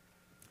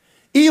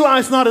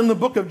 Eli's not in the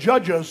book of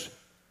Judges,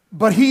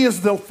 but he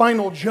is the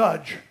final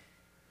judge.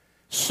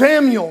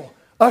 Samuel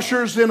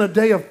ushers in a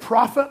day of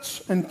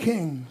prophets and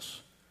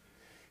kings.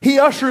 He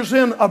ushers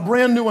in a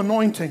brand new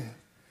anointing.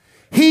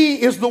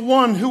 He is the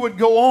one who would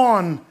go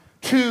on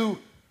to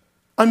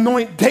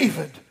anoint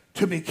David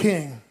to be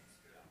king.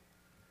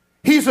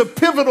 He's a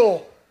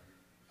pivotal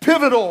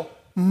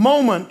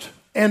moment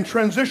and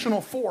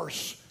transitional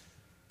force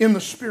in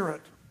the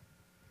Spirit.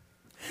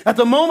 At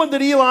the moment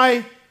that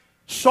Eli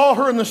saw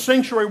her in the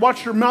sanctuary,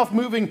 watched her mouth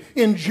moving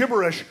in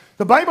gibberish,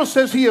 the Bible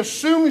says he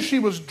assumed she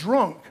was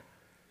drunk.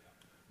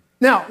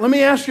 Now, let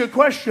me ask you a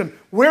question.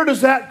 Where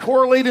does that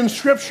correlate in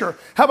Scripture?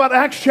 How about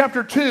Acts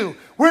chapter 2?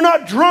 We're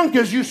not drunk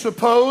as you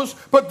suppose,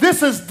 but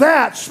this is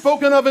that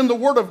spoken of in the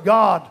Word of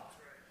God.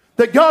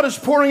 That God is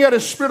pouring out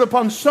His Spirit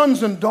upon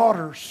sons and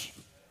daughters.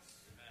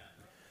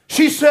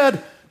 She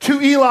said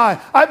to Eli,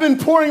 I've been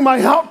pouring my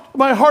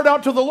heart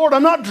out to the Lord.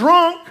 I'm not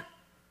drunk.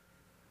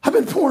 I've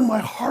been pouring my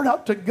heart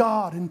out to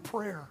God in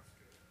prayer.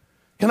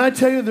 Can I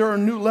tell you there are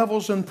new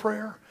levels in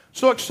prayer?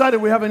 So excited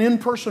we have an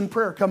in-person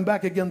prayer come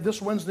back again this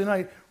Wednesday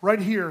night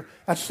right here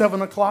at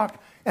 7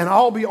 o'clock. And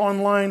I'll be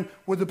online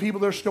with the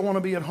people that still want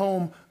to be at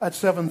home at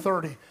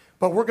 7:30.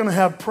 But we're going to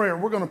have prayer.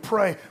 We're going to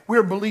pray.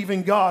 We're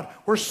believing God.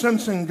 We're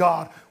sensing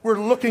God. We're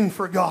looking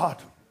for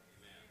God.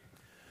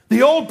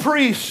 The old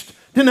priest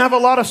didn't have a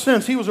lot of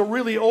sense. He was a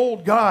really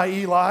old guy,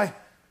 Eli.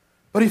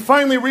 But he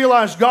finally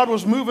realized God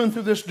was moving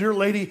through this dear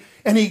lady,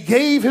 and he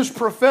gave his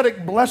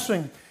prophetic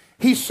blessing.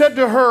 He said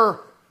to her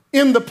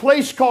in the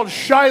place called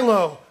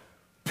Shiloh,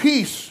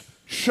 peace,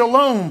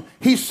 shalom.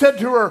 He said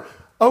to her,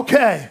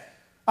 okay,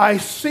 I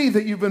see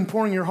that you've been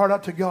pouring your heart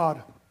out to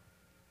God.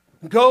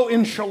 Go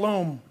in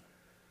shalom.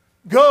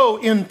 Go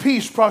in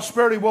peace,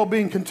 prosperity,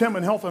 well-being,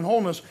 contentment, health, and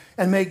wholeness,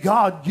 and may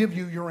God give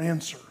you your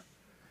answer.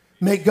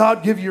 May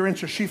God give you your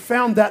answer. She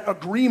found that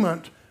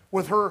agreement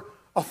with her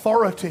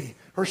authority,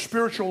 her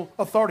spiritual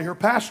authority, her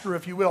pastor,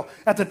 if you will,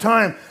 at the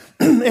time.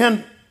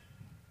 And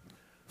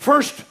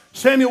 1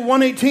 Samuel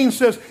 1:18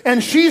 says,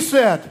 and she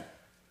said,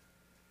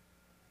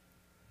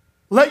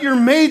 let your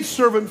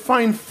maidservant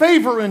find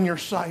favor in your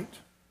sight.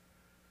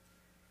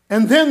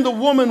 And then the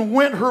woman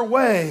went her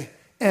way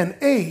and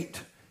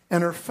ate,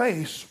 and her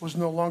face was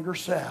no longer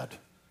sad.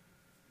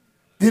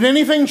 Did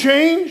anything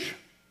change?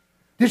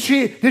 Did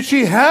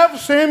she have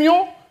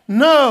Samuel?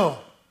 No.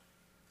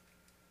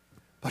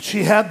 But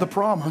she had the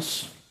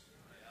promise,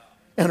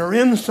 and her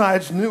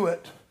insides knew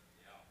it.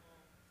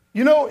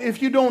 You know,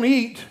 if you don't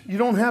eat, you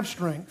don't have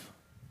strength.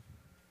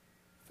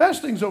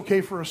 Fasting's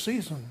okay for a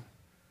season.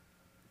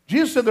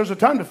 Jesus said there's a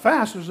time to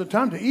fast, there's a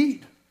time to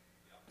eat,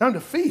 time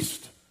to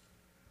feast.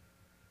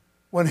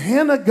 When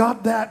Hannah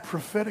got that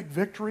prophetic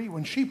victory,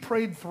 when she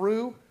prayed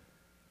through,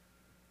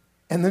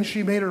 and then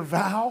she made her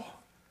vow,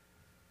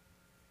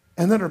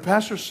 and then her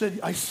pastor said,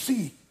 I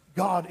see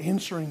God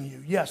answering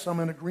you. Yes, I'm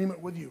in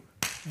agreement with you.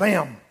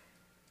 Bam.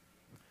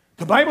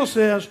 The Bible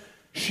says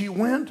she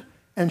went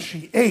and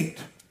she ate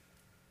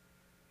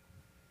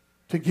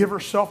to give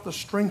herself the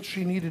strength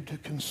she needed to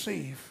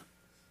conceive,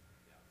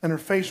 and her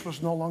face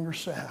was no longer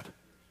sad.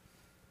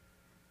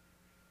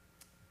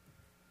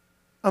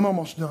 I'm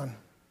almost done.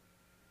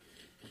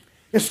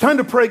 It's time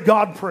to pray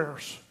God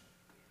prayers.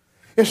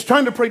 It's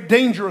time to pray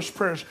dangerous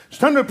prayers. It's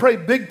time to pray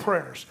big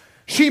prayers.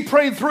 She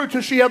prayed through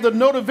till she had the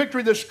note of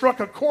victory that struck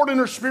a chord in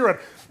her spirit.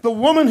 The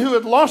woman who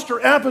had lost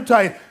her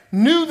appetite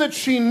knew that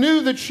she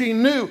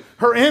knew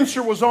her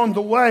answer was on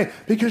the way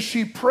because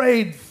she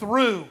prayed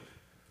through.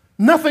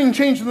 Nothing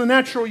changed in the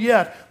natural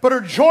yet, but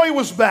her joy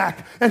was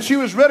back and she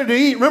was ready to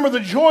eat. Remember, the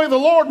joy of the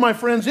Lord, my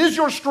friends, is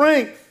your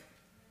strength.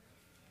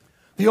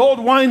 The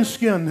old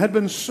wineskin had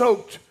been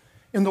soaked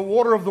in the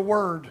water of the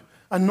Word,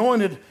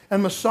 anointed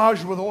and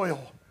massaged with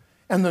oil,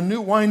 and the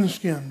new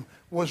wineskin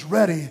was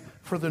ready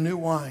for the new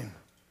wine.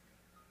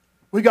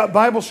 We got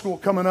Bible school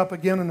coming up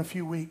again in a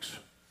few weeks.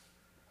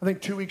 I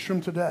think 2 weeks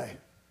from today.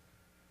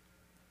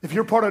 If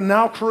you're part of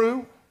Now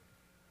Crew,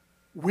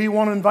 we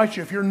want to invite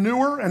you. If you're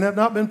newer and have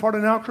not been part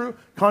of Now Crew,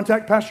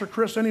 contact Pastor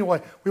Chris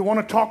anyway. We want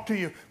to talk to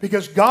you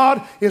because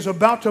God is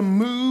about to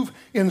move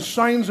in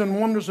signs and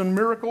wonders and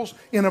miracles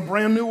in a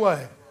brand new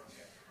way.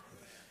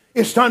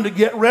 It's time to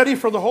get ready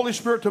for the Holy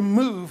Spirit to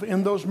move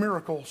in those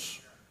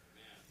miracles.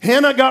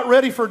 Hannah got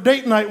ready for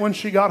date night when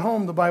she got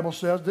home, the Bible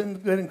says. They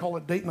didn't call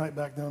it date night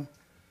back then.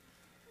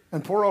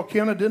 And poor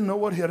Elkanah didn't know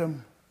what hit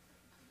him.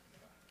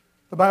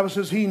 The Bible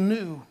says he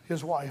knew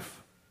his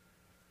wife,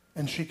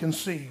 and she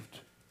conceived.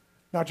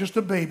 Not just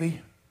a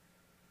baby,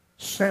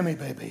 Sammy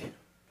baby.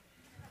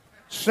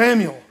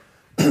 Samuel,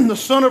 the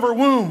son of her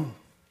womb,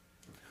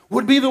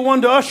 would be the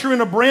one to usher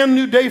in a brand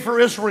new day for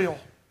Israel.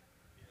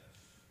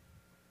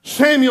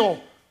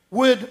 Samuel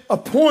would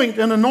appoint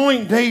and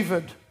anoint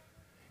David,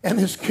 and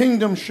his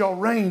kingdom shall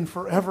reign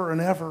forever and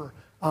ever.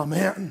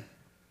 Amen.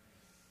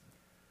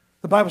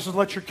 The Bible says,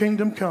 let your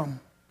kingdom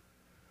come.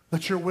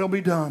 Let your will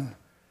be done.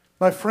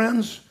 My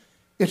friends,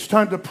 it's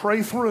time to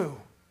pray through,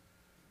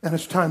 and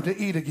it's time to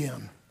eat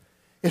again.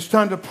 It's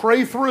time to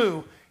pray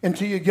through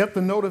until you get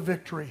the note of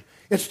victory.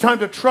 It's time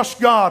to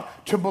trust God,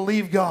 to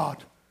believe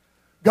God.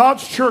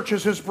 God's church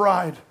is his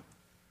bride.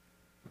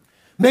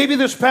 Maybe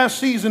this past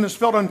season has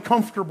felt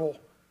uncomfortable.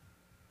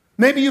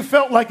 Maybe you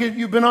felt like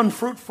you've been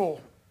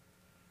unfruitful,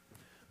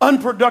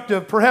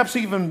 unproductive, perhaps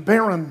even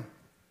barren.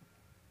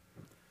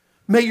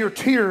 May your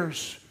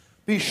tears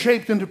be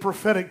shaped into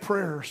prophetic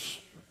prayers.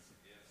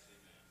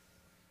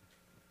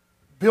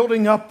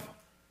 Building up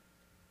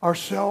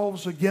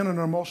ourselves again in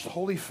our most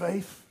holy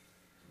faith,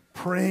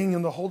 praying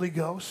in the Holy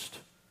Ghost.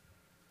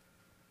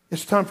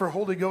 It's time for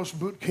Holy Ghost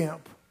boot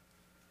camp.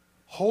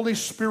 Holy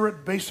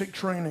Spirit basic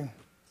training.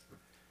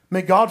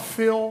 May God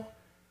fill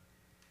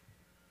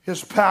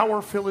his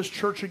power, fill his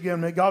church again.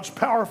 May God's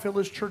power fill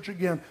his church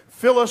again.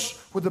 Fill us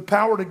with the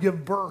power to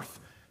give birth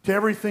to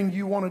everything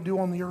you want to do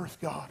on the earth,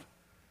 God.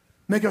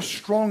 Make us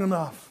strong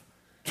enough,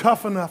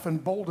 tough enough,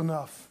 and bold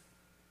enough.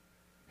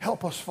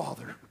 Help us,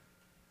 Father.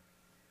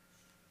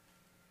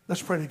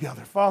 Let's pray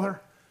together.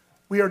 Father,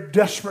 we are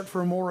desperate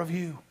for more of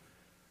you.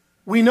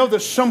 We know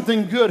that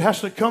something good has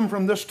to come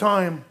from this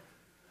time.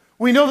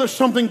 We know that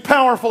something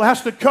powerful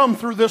has to come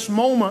through this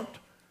moment.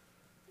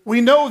 We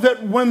know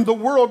that when the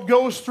world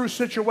goes through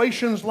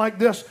situations like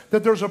this,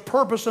 that there's a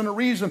purpose and a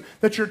reason,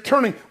 that you're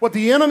turning what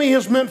the enemy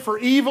has meant for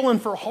evil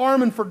and for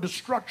harm and for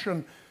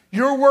destruction.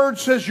 Your word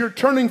says you're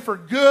turning for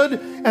good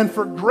and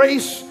for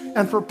grace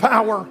and for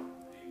power.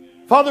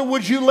 Father,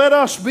 would you let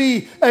us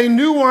be a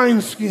new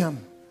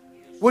wineskin?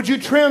 Would you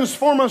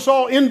transform us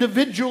all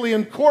individually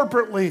and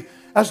corporately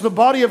as the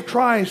body of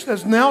Christ,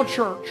 as Now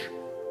Church?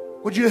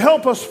 Would you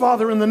help us,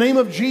 Father, in the name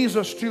of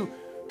Jesus, to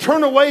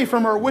turn away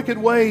from our wicked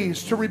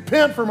ways, to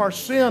repent from our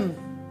sin,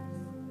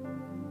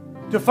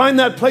 to find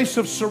that place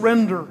of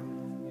surrender,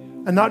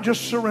 and not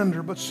just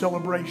surrender, but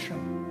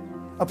celebration.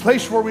 A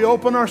place where we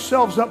open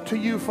ourselves up to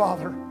you,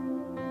 Father,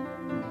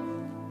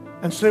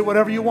 and say,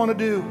 whatever you want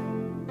to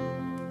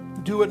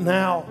do it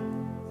now.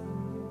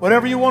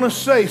 Whatever you want to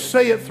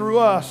say it through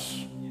us.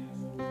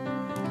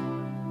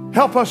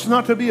 Help us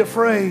not to be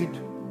afraid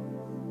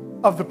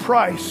of the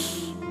price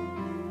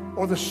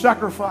or the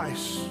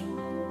sacrifice,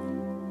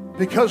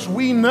 because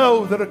we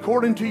know that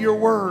according to your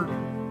word,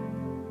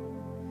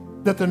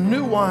 that the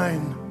new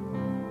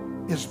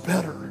wine is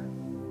better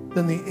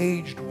than the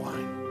aged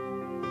wine.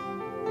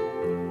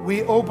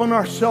 We open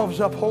ourselves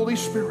up, Holy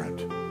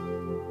Spirit,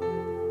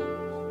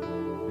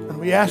 and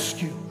we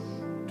ask you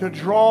to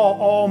draw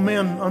all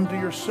men unto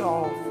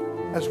yourself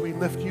as we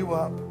lift you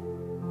up.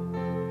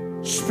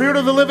 Spirit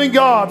of the living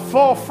God,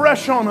 fall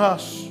fresh on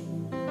us.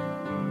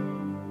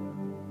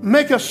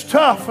 Make us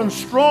tough and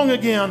strong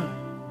again,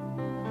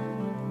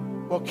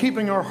 while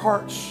keeping our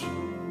hearts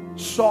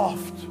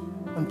soft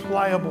and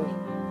pliable.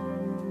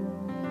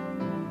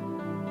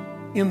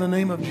 In the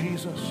name of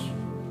Jesus.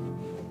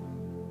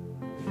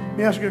 Let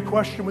me ask you a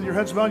question with your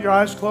heads bowed, your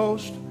eyes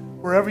closed,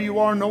 wherever you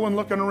are, no one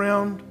looking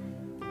around.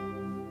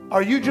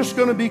 Are you just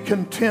going to be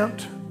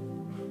content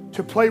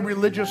to play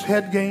religious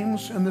head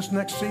games in this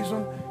next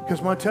season?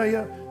 Because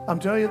I'm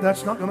telling you,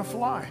 that's not going to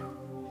fly.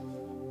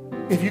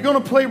 If you're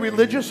going to play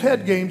religious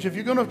head games, if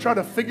you're going to try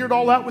to figure it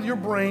all out with your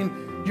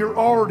brain, you're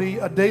already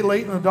a day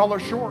late and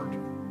 $1 short.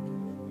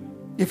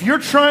 If you're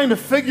trying to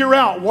figure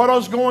out what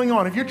is going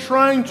on, if you're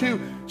trying to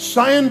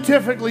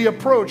scientifically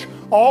approach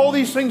all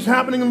these things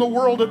happening in the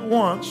world at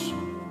once,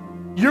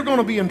 you're going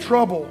to be in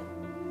trouble.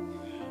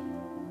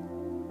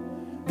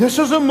 This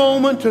is a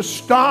moment to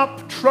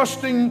stop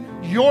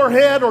trusting your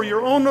head or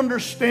your own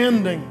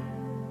understanding,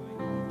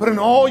 but in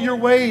all your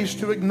ways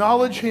to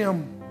acknowledge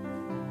Him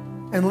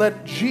and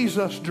let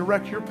Jesus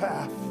direct your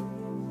path.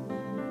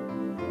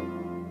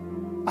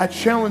 I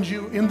challenge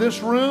you in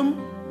this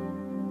room,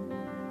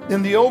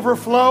 in the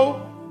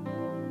overflow,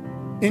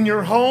 in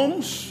your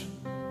homes,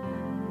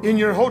 in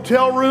your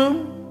hotel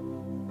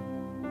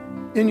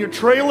room, in your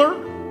trailer,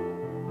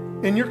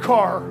 in your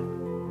car.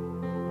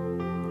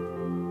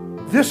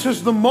 This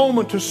is the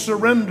moment to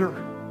surrender,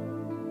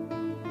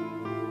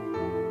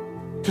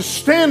 to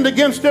stand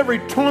against every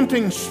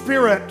taunting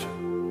spirit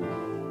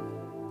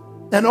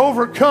and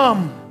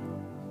overcome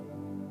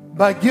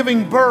by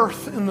giving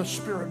birth in the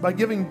Spirit, by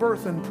giving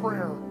birth in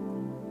prayer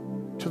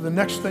to the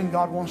next thing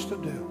God wants to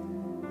do.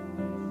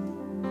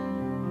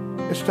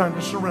 It's time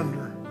to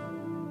surrender.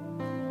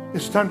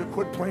 It's time to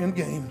quit playing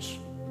games.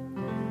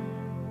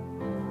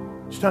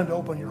 It's time to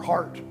open your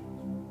heart.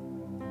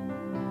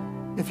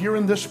 If you're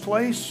in this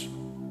place,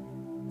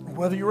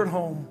 whether you're at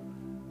home,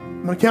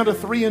 I'm going to count to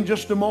 3 in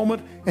just a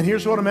moment, and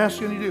here's what I'm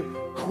asking you to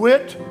do.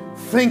 Quit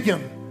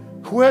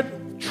thinking.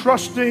 Quit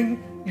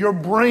trusting your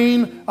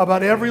brain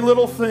about every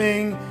little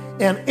thing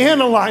and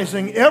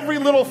analyzing every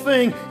little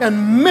thing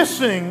and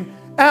missing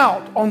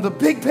out on the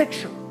big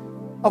picture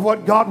of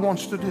what God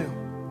wants to do.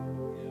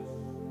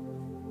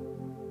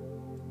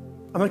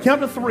 I'm going to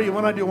count to 3.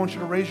 When I do, I want you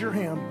to raise your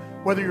hand.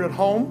 Whether you're at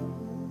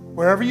home,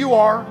 wherever you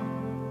are,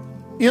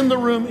 in the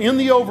room, in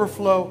the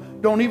overflow,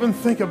 don't even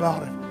think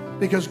about it.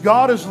 Because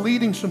God is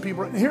leading some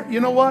people. Here, you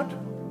know what?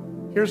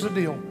 Here's the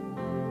deal.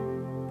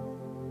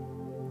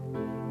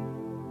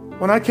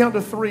 When I count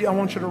to 3, I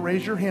want you to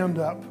raise your hand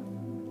up.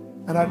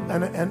 And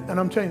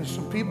I'm telling you,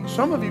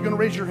 some of you are going to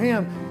raise your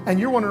hand, and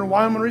you're wondering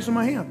why I'm raising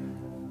my hand.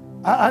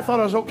 I thought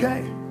I was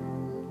okay.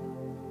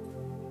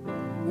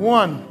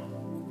 1.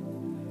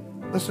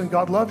 Listen,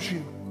 God loves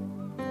you.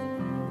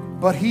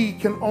 But He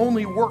can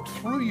only work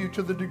through you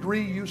to the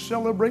degree you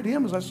celebrate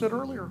Him, as I said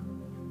earlier.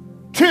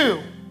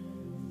 2.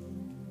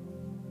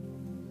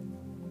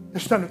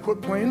 It's time to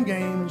quit playing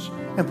games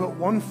and put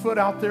one foot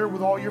out there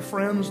with all your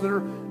friends that are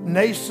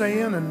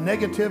naysaying and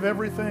negative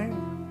everything.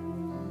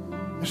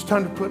 It's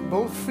time to put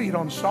both feet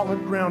on solid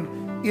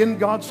ground in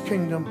God's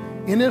kingdom,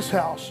 in His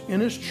house, in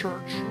His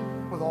church,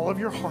 with all of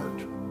your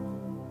heart.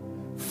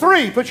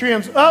 3, put your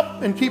hands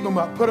up and keep them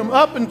up. Put them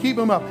up and keep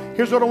them up.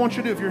 Here's what I want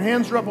you to do. If your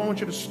hands are up, I want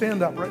you to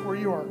stand up right where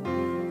you are.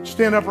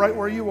 Stand up right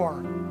where you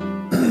are.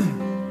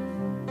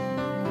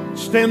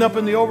 Stand up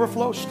in the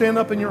overflow. Stand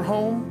up in your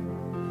home.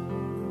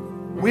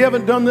 We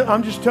haven't done that.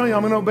 I'm just telling you,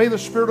 I'm going to obey the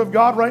Spirit of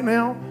God right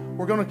now.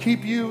 We're going to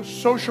keep you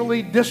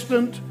socially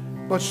distant,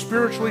 but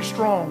spiritually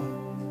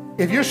strong.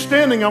 If you're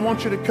standing, I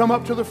want you to come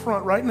up to the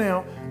front right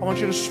now. I want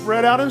you to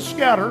spread out and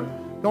scatter.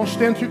 Don't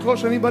stand too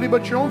close to anybody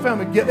but your own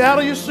family. Get out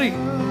of your seat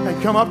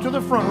and come up to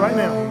the front right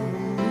now.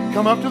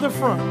 Come up to the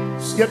front.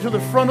 Get to the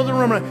front of the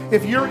room.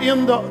 If you're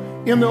in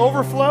the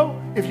overflow,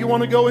 if you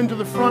want to go into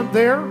the front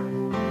there,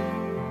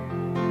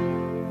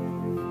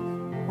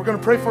 we're going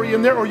to pray for you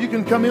in there, or you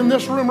can come in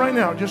this room right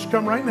now. Just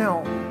come right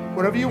now.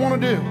 Whatever you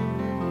want to do,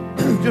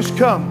 just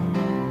come.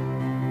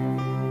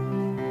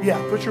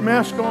 Yeah, put your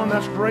mask on.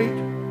 That's great.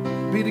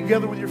 Be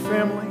together with your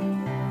family.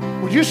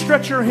 Would you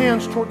stretch your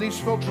hands toward these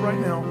folks right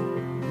now?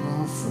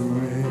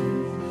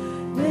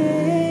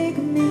 Make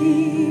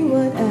me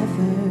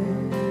whatever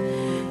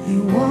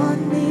you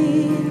want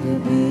me to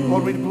be.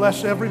 Lord, we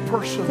bless every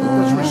person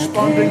that's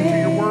responding to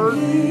your word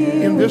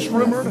in this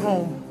room or at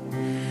home.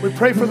 We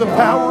pray for the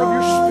power of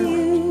your Spirit.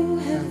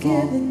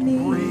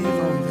 Breathe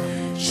on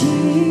them.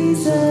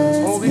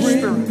 Jesus, Holy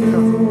Spirit,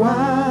 come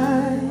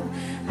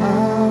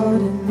out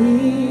of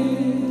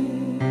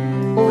me.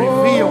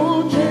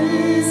 Reveal,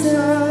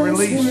 Jesus,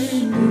 release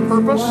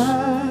purpose,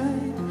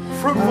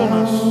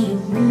 fruitfulness,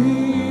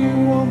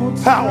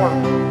 power,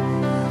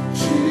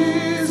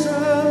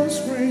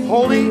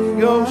 Holy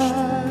Ghost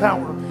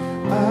power.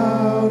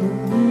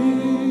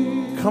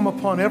 Come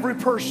upon every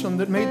person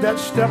that made that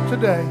step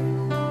today,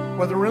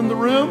 whether in the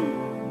room,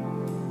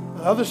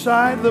 the other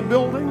side of the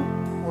building,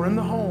 or in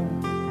the home.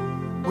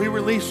 We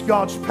release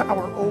God's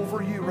power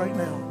over you right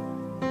now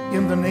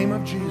in the name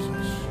of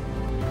Jesus.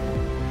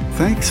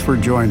 Thanks for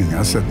joining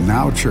us at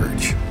Now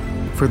Church.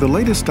 For the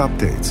latest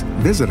updates,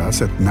 visit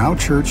us at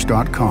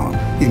nowchurch.com,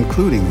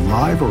 including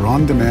live or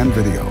on-demand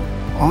video,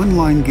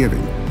 online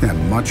giving,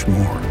 and much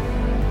more.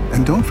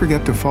 And don't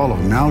forget to follow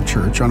Now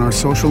Church on our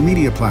social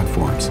media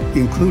platforms,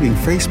 including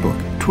Facebook,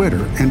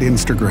 Twitter, and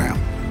Instagram.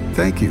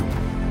 Thank you.